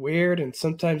dark and weird, and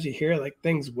sometimes you hear like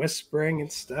things whispering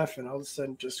and stuff, and all of a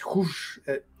sudden just whoosh.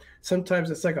 Sometimes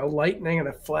it's like a lightning and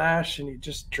a flash, and you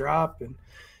just drop, and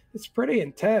it's pretty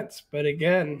intense. But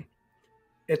again,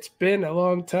 it's been a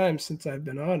long time since I've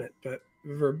been on it. But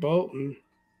Verbolten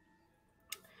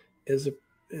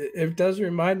it does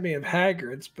remind me of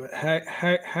Hagrid's, but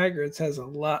Hagrid's has a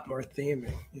lot more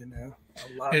theming, a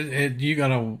lot. You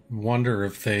gotta wonder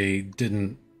if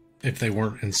they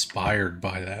weren't inspired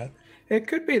by that. It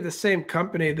could be the same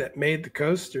company that made the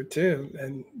coaster too,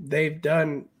 and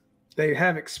they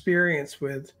have experience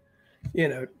with,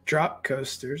 drop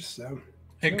coasters. So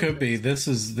it could be. This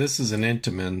is an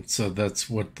Intamin, so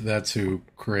that's who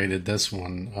created this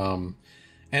one.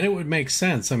 And it would make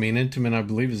sense. I mean, Intamin, I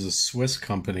believe, is a Swiss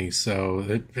company, so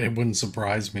it wouldn't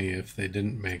surprise me if they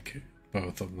didn't make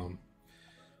both of them.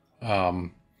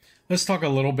 Let's talk a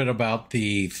little bit about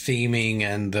the theming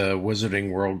and the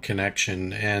Wizarding World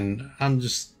connection. And I'm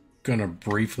just going to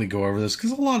briefly go over this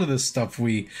because a lot of this stuff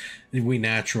we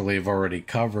naturally have already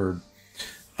covered.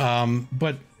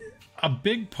 But a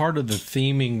big part of the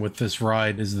theming with this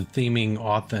ride is the theming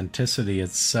authenticity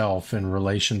itself in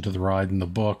relation to the ride and the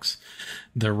books.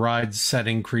 The ride's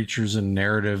setting, creatures, and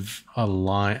narrative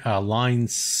align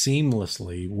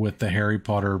seamlessly with the Harry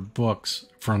Potter books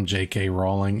from J.K.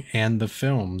 Rowling and the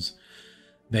films.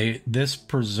 This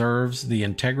preserves the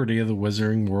integrity of the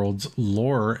Wizarding World's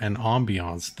lore and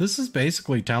ambiance. This is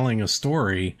basically telling a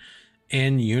story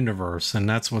in universe, and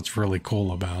that's what's really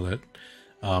cool about it.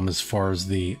 As far as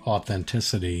the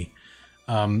authenticity,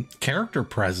 character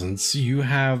presence, you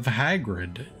have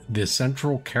Hagrid, the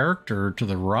central character to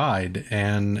the ride,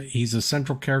 and he's a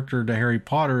central character to Harry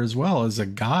Potter as well as a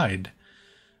guide.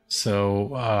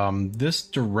 So this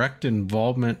direct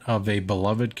involvement of a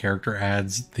beloved character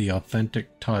adds the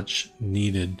authentic touch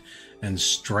needed and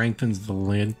strengthens the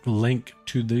link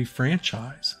to the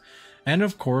franchise. And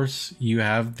of course, you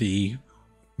have the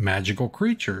magical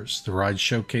creatures. The ride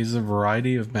showcases a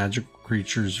variety of magical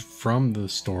creatures from the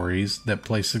stories that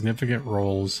play significant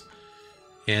roles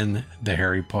in the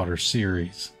Harry Potter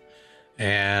series.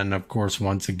 And of course,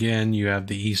 once again, you have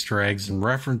the Easter eggs and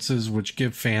references which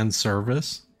give fan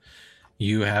service.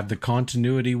 You have the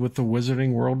continuity with the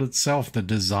Wizarding World itself. The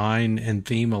design and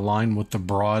theme align with the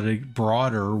broader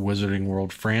Wizarding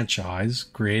World franchise,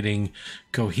 creating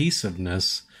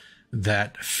cohesiveness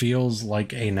that feels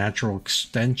like a natural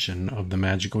extension of the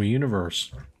magical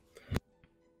universe.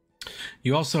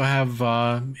 You also have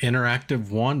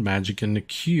interactive wand magic in the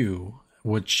queue,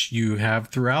 which you have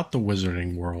throughout the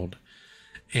Wizarding World,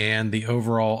 and the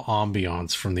overall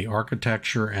ambiance from the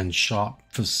architecture and shop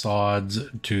facades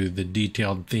to the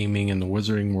detailed theming in the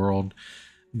Wizarding World.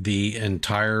 The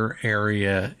entire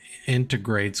area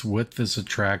integrates with this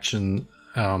attraction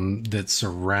that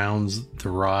surrounds the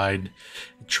ride,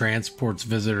 transports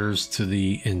visitors to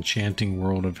the enchanting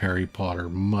world of Harry Potter,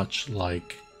 much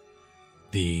like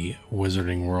the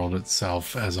Wizarding World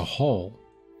itself as a whole.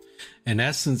 In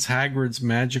essence, Hagrid's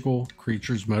Magical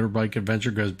Creatures Motorbike Adventure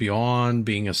goes beyond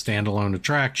being a standalone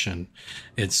attraction.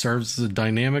 It serves as a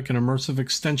dynamic and immersive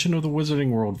extension of the Wizarding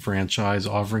World franchise,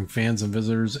 offering fans and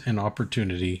visitors an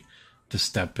opportunity to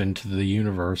step into the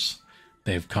universe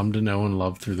they've come to know and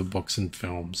love through the books and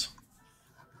films.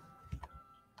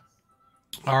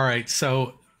 All right,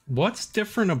 so what's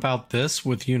different about this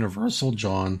with Universal,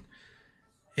 John,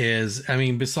 is, I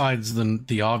mean, besides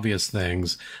the obvious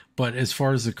things, but as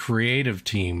far as the creative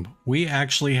team, we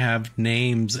actually have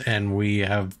names and we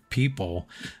have people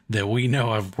that we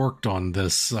know have worked on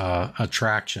this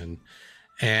attraction.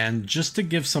 And just to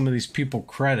give some of these people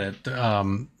credit,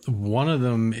 one of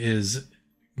them is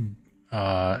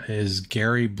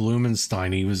Gary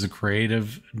Blumenstein. He was a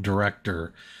creative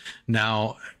director.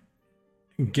 Now,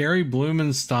 Gary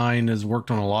Blumenstein has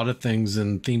worked on a lot of things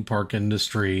in theme park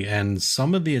industry, and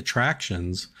some of the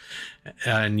attractions,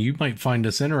 and you might find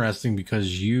this interesting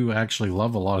because you actually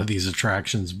love a lot of these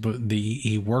attractions, but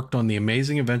he worked on The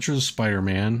Amazing Adventures of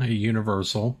Spider-Man at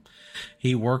Universal.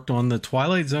 He worked on the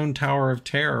Twilight Zone Tower of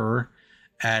Terror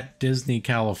at Disney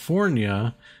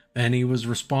California, and he was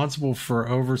responsible for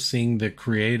overseeing the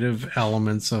creative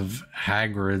elements of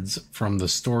Hagrid's, from the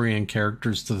story and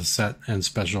characters to the set and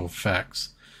special effects.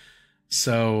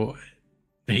 So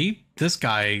this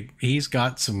guy, he's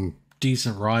got some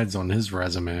decent rides on his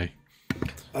resume.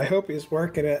 I hope he's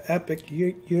working at Epic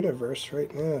Universe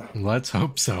right now. Let's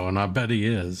hope so, and I bet he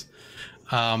is.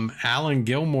 Alan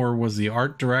Gilmore was the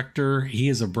art director. He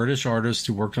is a British artist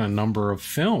who worked on a number of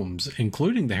films,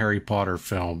 including the Harry Potter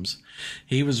films.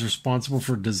 He was responsible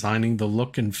for designing the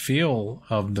look and feel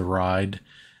of the ride,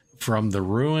 from the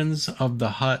ruins of the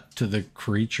hut to the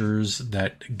creatures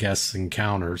that guests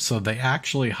encounter. So they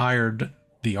actually hired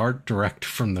the art director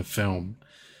from the film,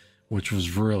 which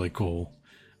was really cool.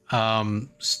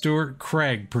 Stuart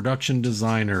Craig, production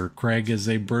designer. Craig is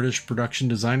a British production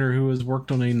designer who has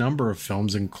worked on a number of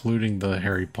films, including the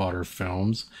Harry Potter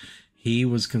films. He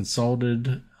was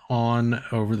consulted on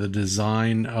over the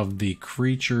design of the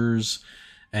creatures,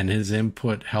 and his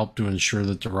input helped to ensure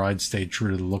that the ride stayed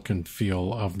true to the look and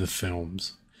feel of the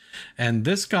films. And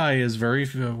this guy is very,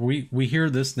 we hear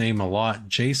this name a lot.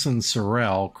 Jason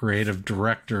Sorrell, creative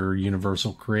director,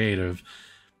 Universal Creative.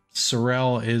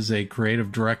 Sorrell is a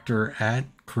creative director at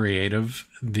Creative,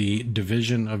 the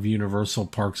division of Universal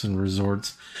Parks and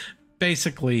Resorts.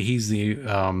 Basically, he's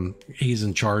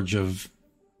in charge of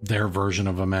their version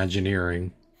of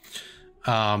Imagineering.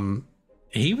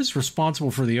 He was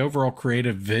responsible for the overall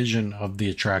creative vision of the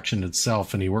attraction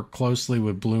itself, and he worked closely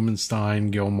with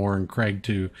Blumenstein, Gilmore, and Craig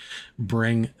to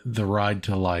bring the ride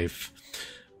to life.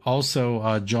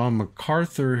 Also, John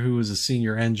MacArthur, who is a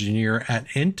senior engineer at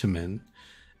Intamin,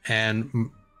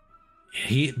 and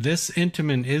this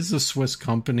Intamin is a Swiss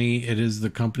company. It is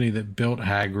the company that built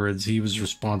Hagrid's. He was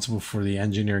responsible for the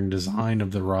engineering design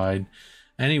of the ride,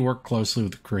 and he worked closely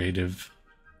with the creative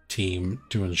team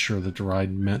to ensure that the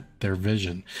ride met their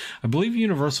vision. I believe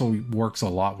Universal works a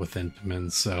lot with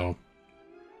Intamin, so,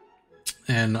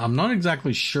 and I'm not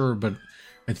exactly sure, but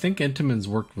I think Intamin's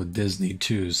worked with Disney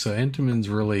too. So Intamin's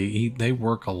really, they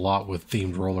work a lot with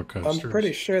themed roller coasters. I'm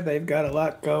pretty sure they've got a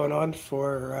lot going on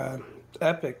for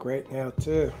Epic right now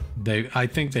too. I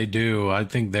think they do. I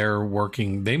think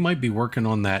they might be working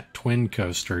on that twin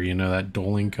coaster, that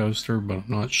dueling coaster, but I'm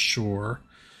not sure.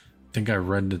 I think I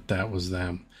read that was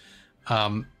them.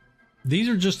 These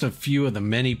are just a few of the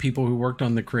many people who worked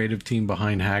on the creative team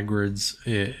behind Hagrid's.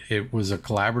 It was a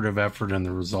collaborative effort, and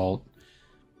the result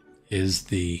is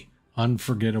the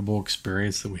unforgettable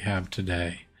experience that we have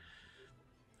today.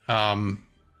 All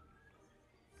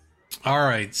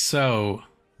right, so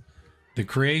the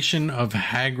creation of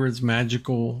Hagrid's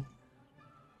Magical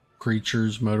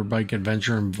Creatures Motorbike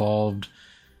Adventure involved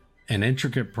An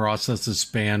intricate process that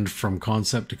spanned from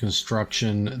concept to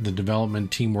construction. The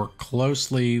development team worked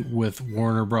closely with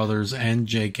Warner Brothers and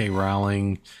J.K.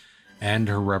 Rowling and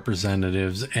her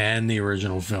representatives and the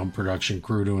original film production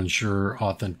crew to ensure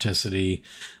authenticity.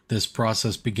 This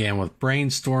process began with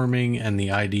brainstorming and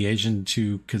the ideation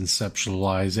to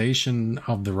conceptualization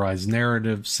of the ride's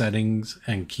narrative, settings,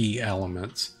 and key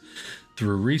elements.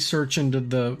 Through research into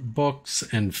the books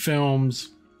and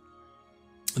films,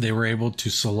 they were able to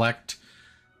select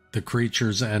the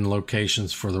creatures and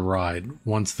locations for the ride.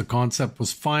 Once the concept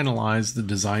was finalized, the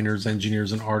designers,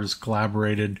 engineers, and artists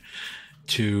collaborated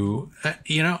to,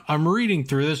 I'm reading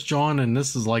through this, John, and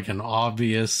this is like an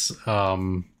obvious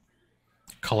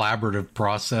collaborative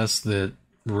process that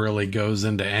really goes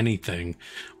into anything,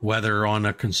 whether on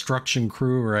a construction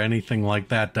crew or anything like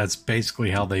that. That's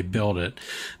basically how they build it.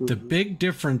 Mm-hmm. The big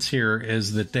difference here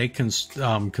is that they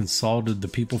consulted the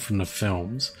people from the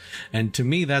films, and to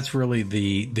me that's really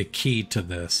the key to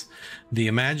this. The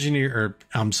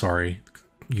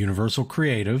Universal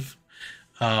Creative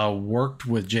worked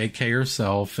with JK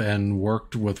herself and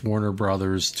worked with Warner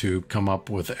Brothers to come up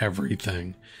with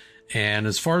everything. And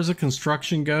as far as the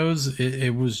construction goes,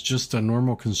 it was just a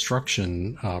normal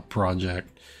construction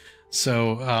project.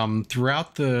 So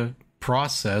throughout the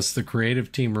process, the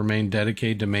creative team remained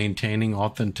dedicated to maintaining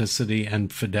authenticity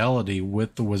and fidelity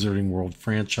with the Wizarding World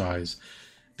franchise.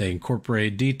 They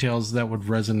incorporated details that would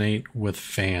resonate with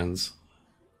fans.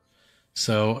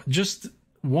 So just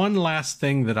one last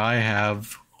thing that I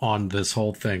have on this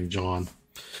whole thing, John.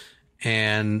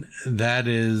 And that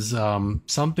is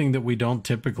something that we don't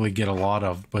typically get a lot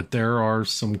of, but there are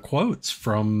some quotes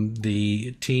from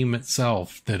the team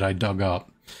itself that I dug up.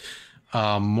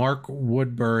 Mark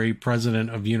Woodbury,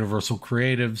 president of Universal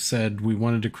Creative, said, "We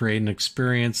wanted to create an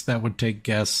experience that would take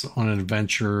guests on an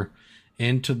adventure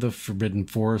into the Forbidden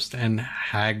Forest, and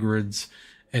Hagrid's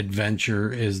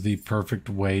adventure is the perfect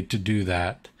way to do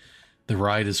that. The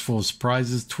ride is full of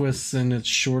surprises, twists, and it's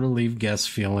sure to leave guests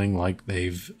feeling like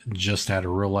they've just had a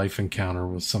real-life encounter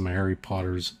with some of Harry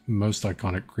Potter's most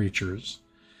iconic creatures."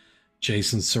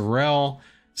 Jason Sorrell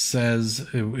says,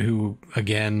 who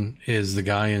again is the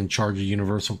guy in charge of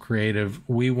Universal Creative,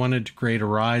 "We wanted to create a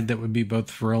ride that would be both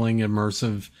thrilling and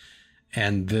immersive,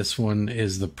 and this one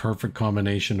is the perfect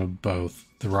combination of both.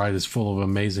 The ride is full of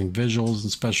amazing visuals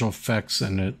and special effects,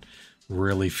 and it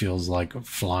really feels like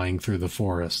flying through the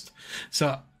forest."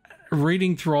 So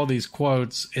reading through all these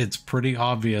quotes, it's pretty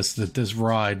obvious that this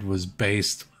ride was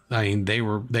based,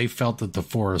 they felt that the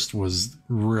forest was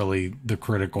really the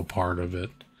critical part of it.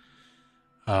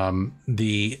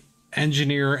 The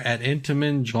engineer at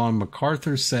Intamin, John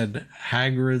MacArthur, said,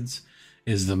 "Hagrid's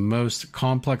is the most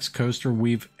complex coaster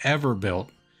we've ever built.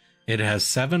 It has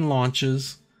 7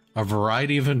 launches, a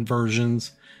variety of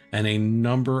inversions, and a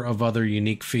number of other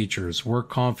unique features. We're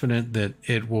confident that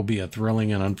it will be a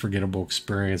thrilling and unforgettable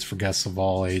experience for guests of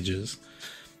all ages."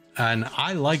 And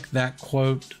I like that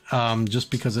quote just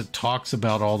because it talks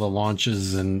about all the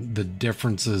launches and the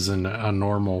differences in a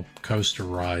normal coaster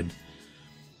ride.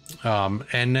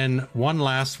 And then one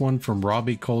last one from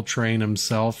Robbie Coltrane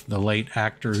himself, the late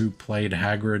actor who played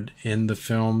Hagrid in the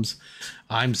films.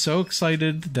 "I'm so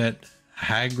excited that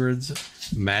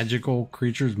Hagrid's Magical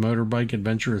Creatures Motorbike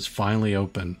Adventure is finally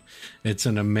open. It's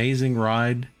an amazing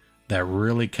ride that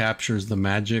really captures the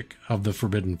magic of the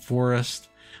Forbidden Forest.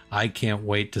 I can't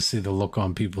wait to see the look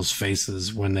on people's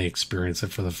faces when they experience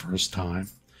it for the first time."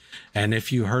 And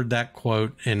if you heard that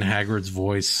quote in Hagrid's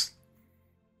voice,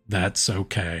 that's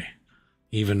okay.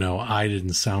 Even though I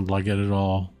didn't sound like it at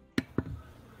all,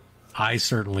 I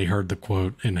certainly heard the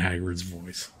quote in Hagrid's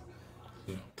voice.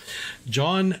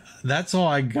 John, that's all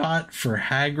I got for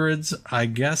Hagrid's. I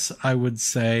guess I would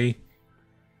say,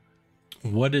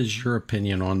 what is your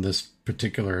opinion on this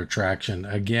particular attraction?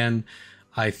 Again,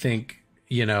 I think,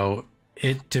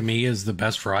 it to me is the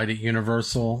best ride at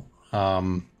Universal,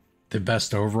 the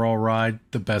best overall ride,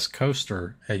 the best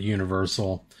coaster at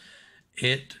Universal.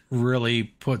 It really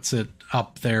puts it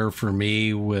up there for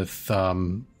me with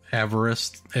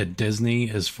Everest at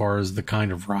Disney as far as the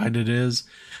kind of ride it is.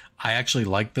 I actually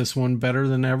like this one better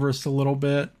than Everest a little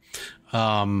bit,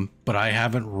 but I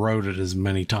haven't rode it as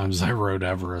many times as I rode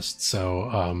Everest.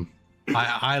 So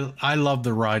I love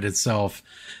the ride itself,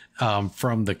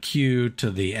 from the queue to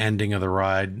the ending of the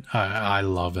ride. I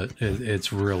love it.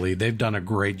 It's really, they've done a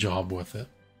great job with it.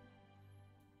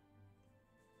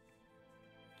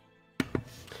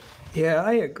 Yeah,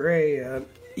 I agree.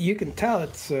 You can tell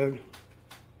it's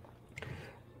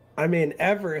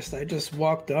Everest, I just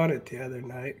walked on it the other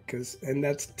night and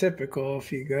that's typical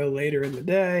if you go later in the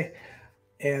day.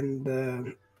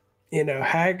 And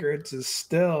Hagrid's is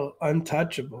still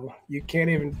untouchable. You can't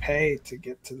even pay to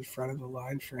get to the front of the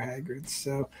line for Hagrid's.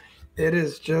 So it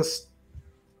is just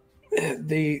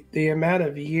the amount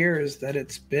of years that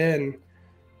it's been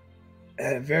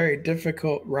a very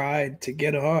difficult ride to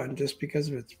get on just because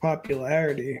of its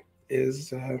popularity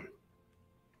is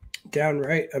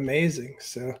downright amazing.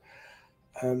 So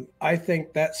I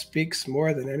think that speaks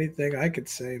more than anything I could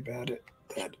say about it.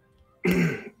 That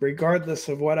regardless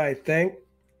of what I think,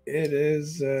 it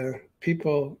is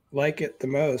people like it the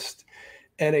most.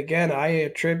 And again, I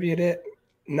attribute it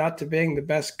not to being the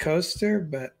best coaster,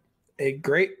 but a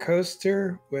great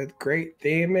coaster with great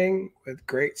theming, with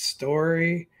great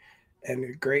story, and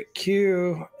a great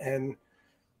queue, and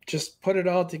just put it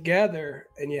all together,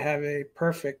 and you have a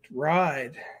perfect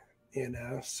ride.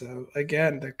 So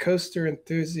again, the coaster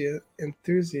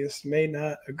enthusiast may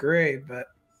not agree, but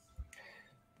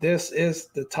this is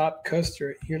the top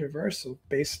coaster at Universal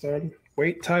based on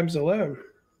wait times alone.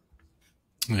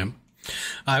 Yeah,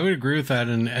 I would agree with that.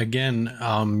 And again,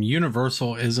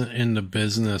 Universal isn't in the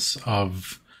business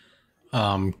of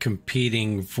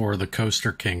competing for the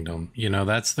coaster kingdom.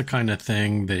 That's the kind of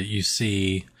thing that you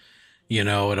see, at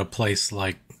a place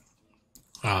like,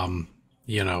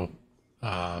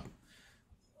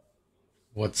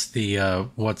 what's the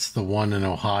one in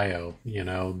Ohio,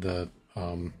 the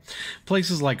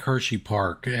places like Hershey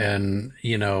Park, and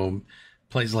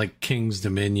places like King's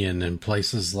Dominion, and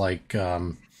places like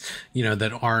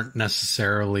that aren't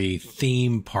necessarily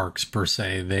theme parks per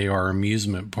se. They are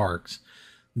amusement parks.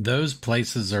 Those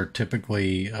places are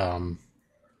typically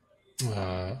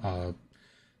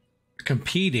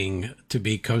competing to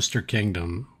be Coaster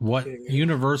Kingdom. What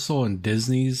Universal and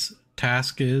Disney's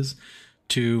task is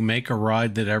to make a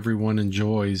ride that everyone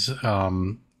enjoys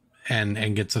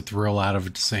and gets a thrill out of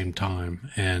at the same time.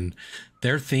 And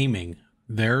they're theming.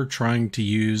 They're trying to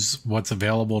use what's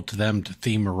available to them to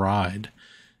theme a ride.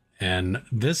 And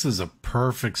this is a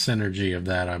perfect synergy of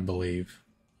that, I believe.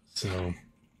 So,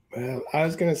 well, I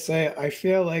was going to say, I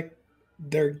feel like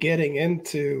they're getting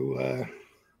into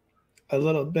a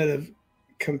little bit of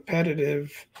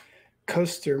competitive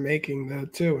coaster making though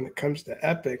too when it comes to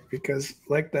Epic, because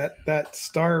like that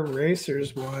Star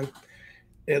Racers one,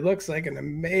 it looks like an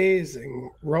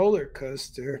amazing roller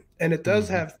coaster, and it does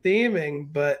have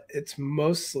theming, but it's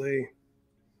mostly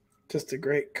just a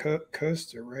great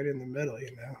coaster right in the middle,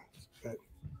 But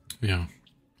yeah,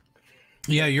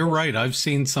 you're right. I've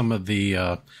seen some of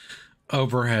the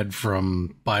overhead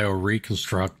from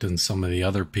BioReconstruct and some of the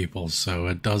other people, so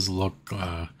it does look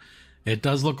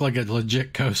like a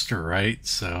legit coaster, right?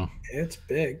 So it's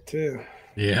big too.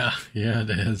 Yeah, it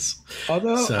is.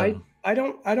 Although I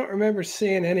don't remember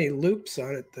seeing any loops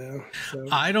on it though. So.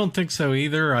 I don't think so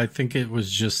either. I think it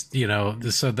was just,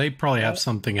 so they probably have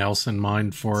something else in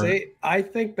mind for it. I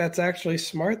think that's actually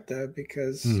smart though,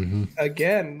 because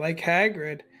again, like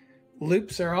Hagrid,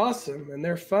 loops are awesome and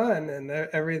they're fun and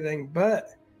they're everything, but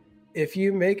if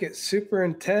you make it super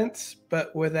intense,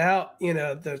 but without,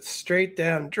 the straight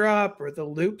down drop or the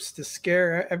loops to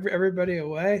scare everybody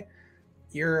away,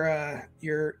 your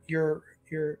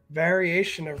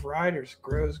variation of riders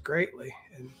grows greatly,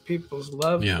 and people's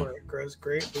love for it grows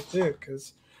greatly too.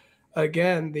 Because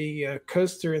again, the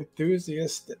coaster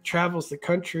enthusiast that travels the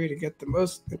country to get the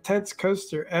most intense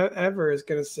coaster ever is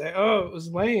going to say, "Oh, it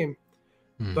was lame,"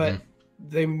 but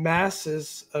the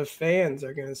masses of fans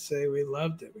are going to say, "We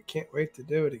loved it. We can't wait to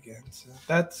do it again." So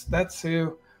that's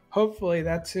who. Hopefully,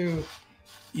 that's who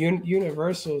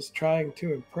Universal is trying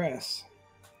to impress.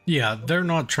 Yeah, they're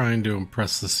not trying to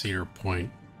impress the Cedar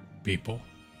Point people.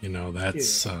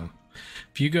 That's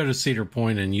if you go to Cedar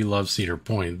Point and you love Cedar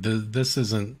Point, this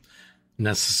isn't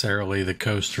necessarily the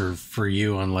coaster for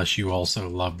you unless you also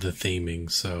love the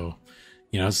theming. So,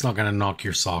 it's not going to knock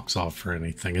your socks off or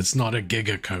anything. It's not a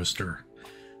giga coaster.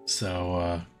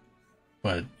 So,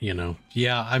 but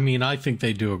I think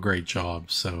they do a great job.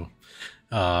 So,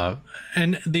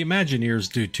 and the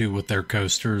Imagineers do too with their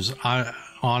coasters. I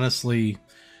honestly,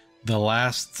 the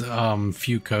last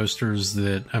few coasters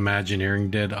that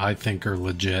Imagineering did, I think are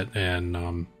legit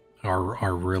and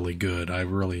are really good. I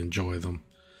really enjoy them.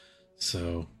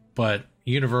 So, but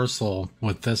Universal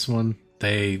with this one,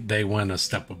 they went a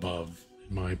step above,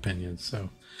 in my opinion. So,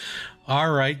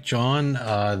 all right, John,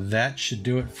 that should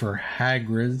do it for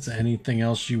Hagrid's. Anything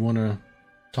else you want to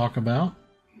talk about?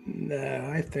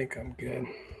 No, I think I'm good.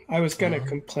 I was going to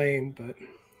complain, but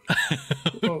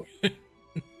well,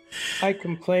 I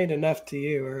complained enough to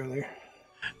you earlier.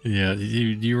 Yeah,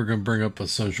 you were going to bring up a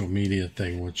social media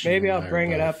thing, which maybe I'll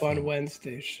bring it up on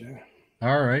Wednesday's show.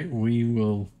 All right, we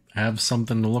will have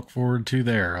something to look forward to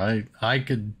there. I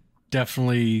could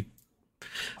definitely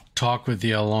talk with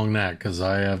you along that, because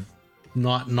I have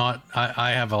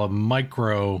I have a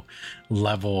micro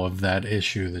level of that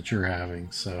issue that you're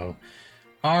having. So,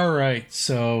 all right.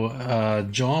 So,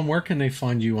 John, where can they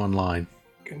find you online?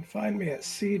 You can find me at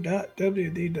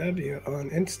c.wdw on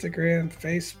Instagram,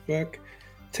 Facebook,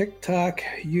 TikTok,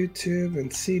 YouTube,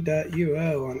 and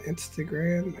c.uo on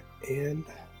Instagram and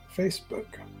Facebook.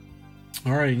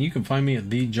 All right, and you can find me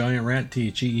at The Giant Rat,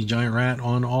 THEE Giant Rat,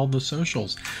 on all the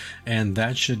socials. And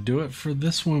that should do it for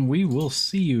this one. We will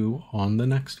see you on the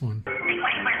next one.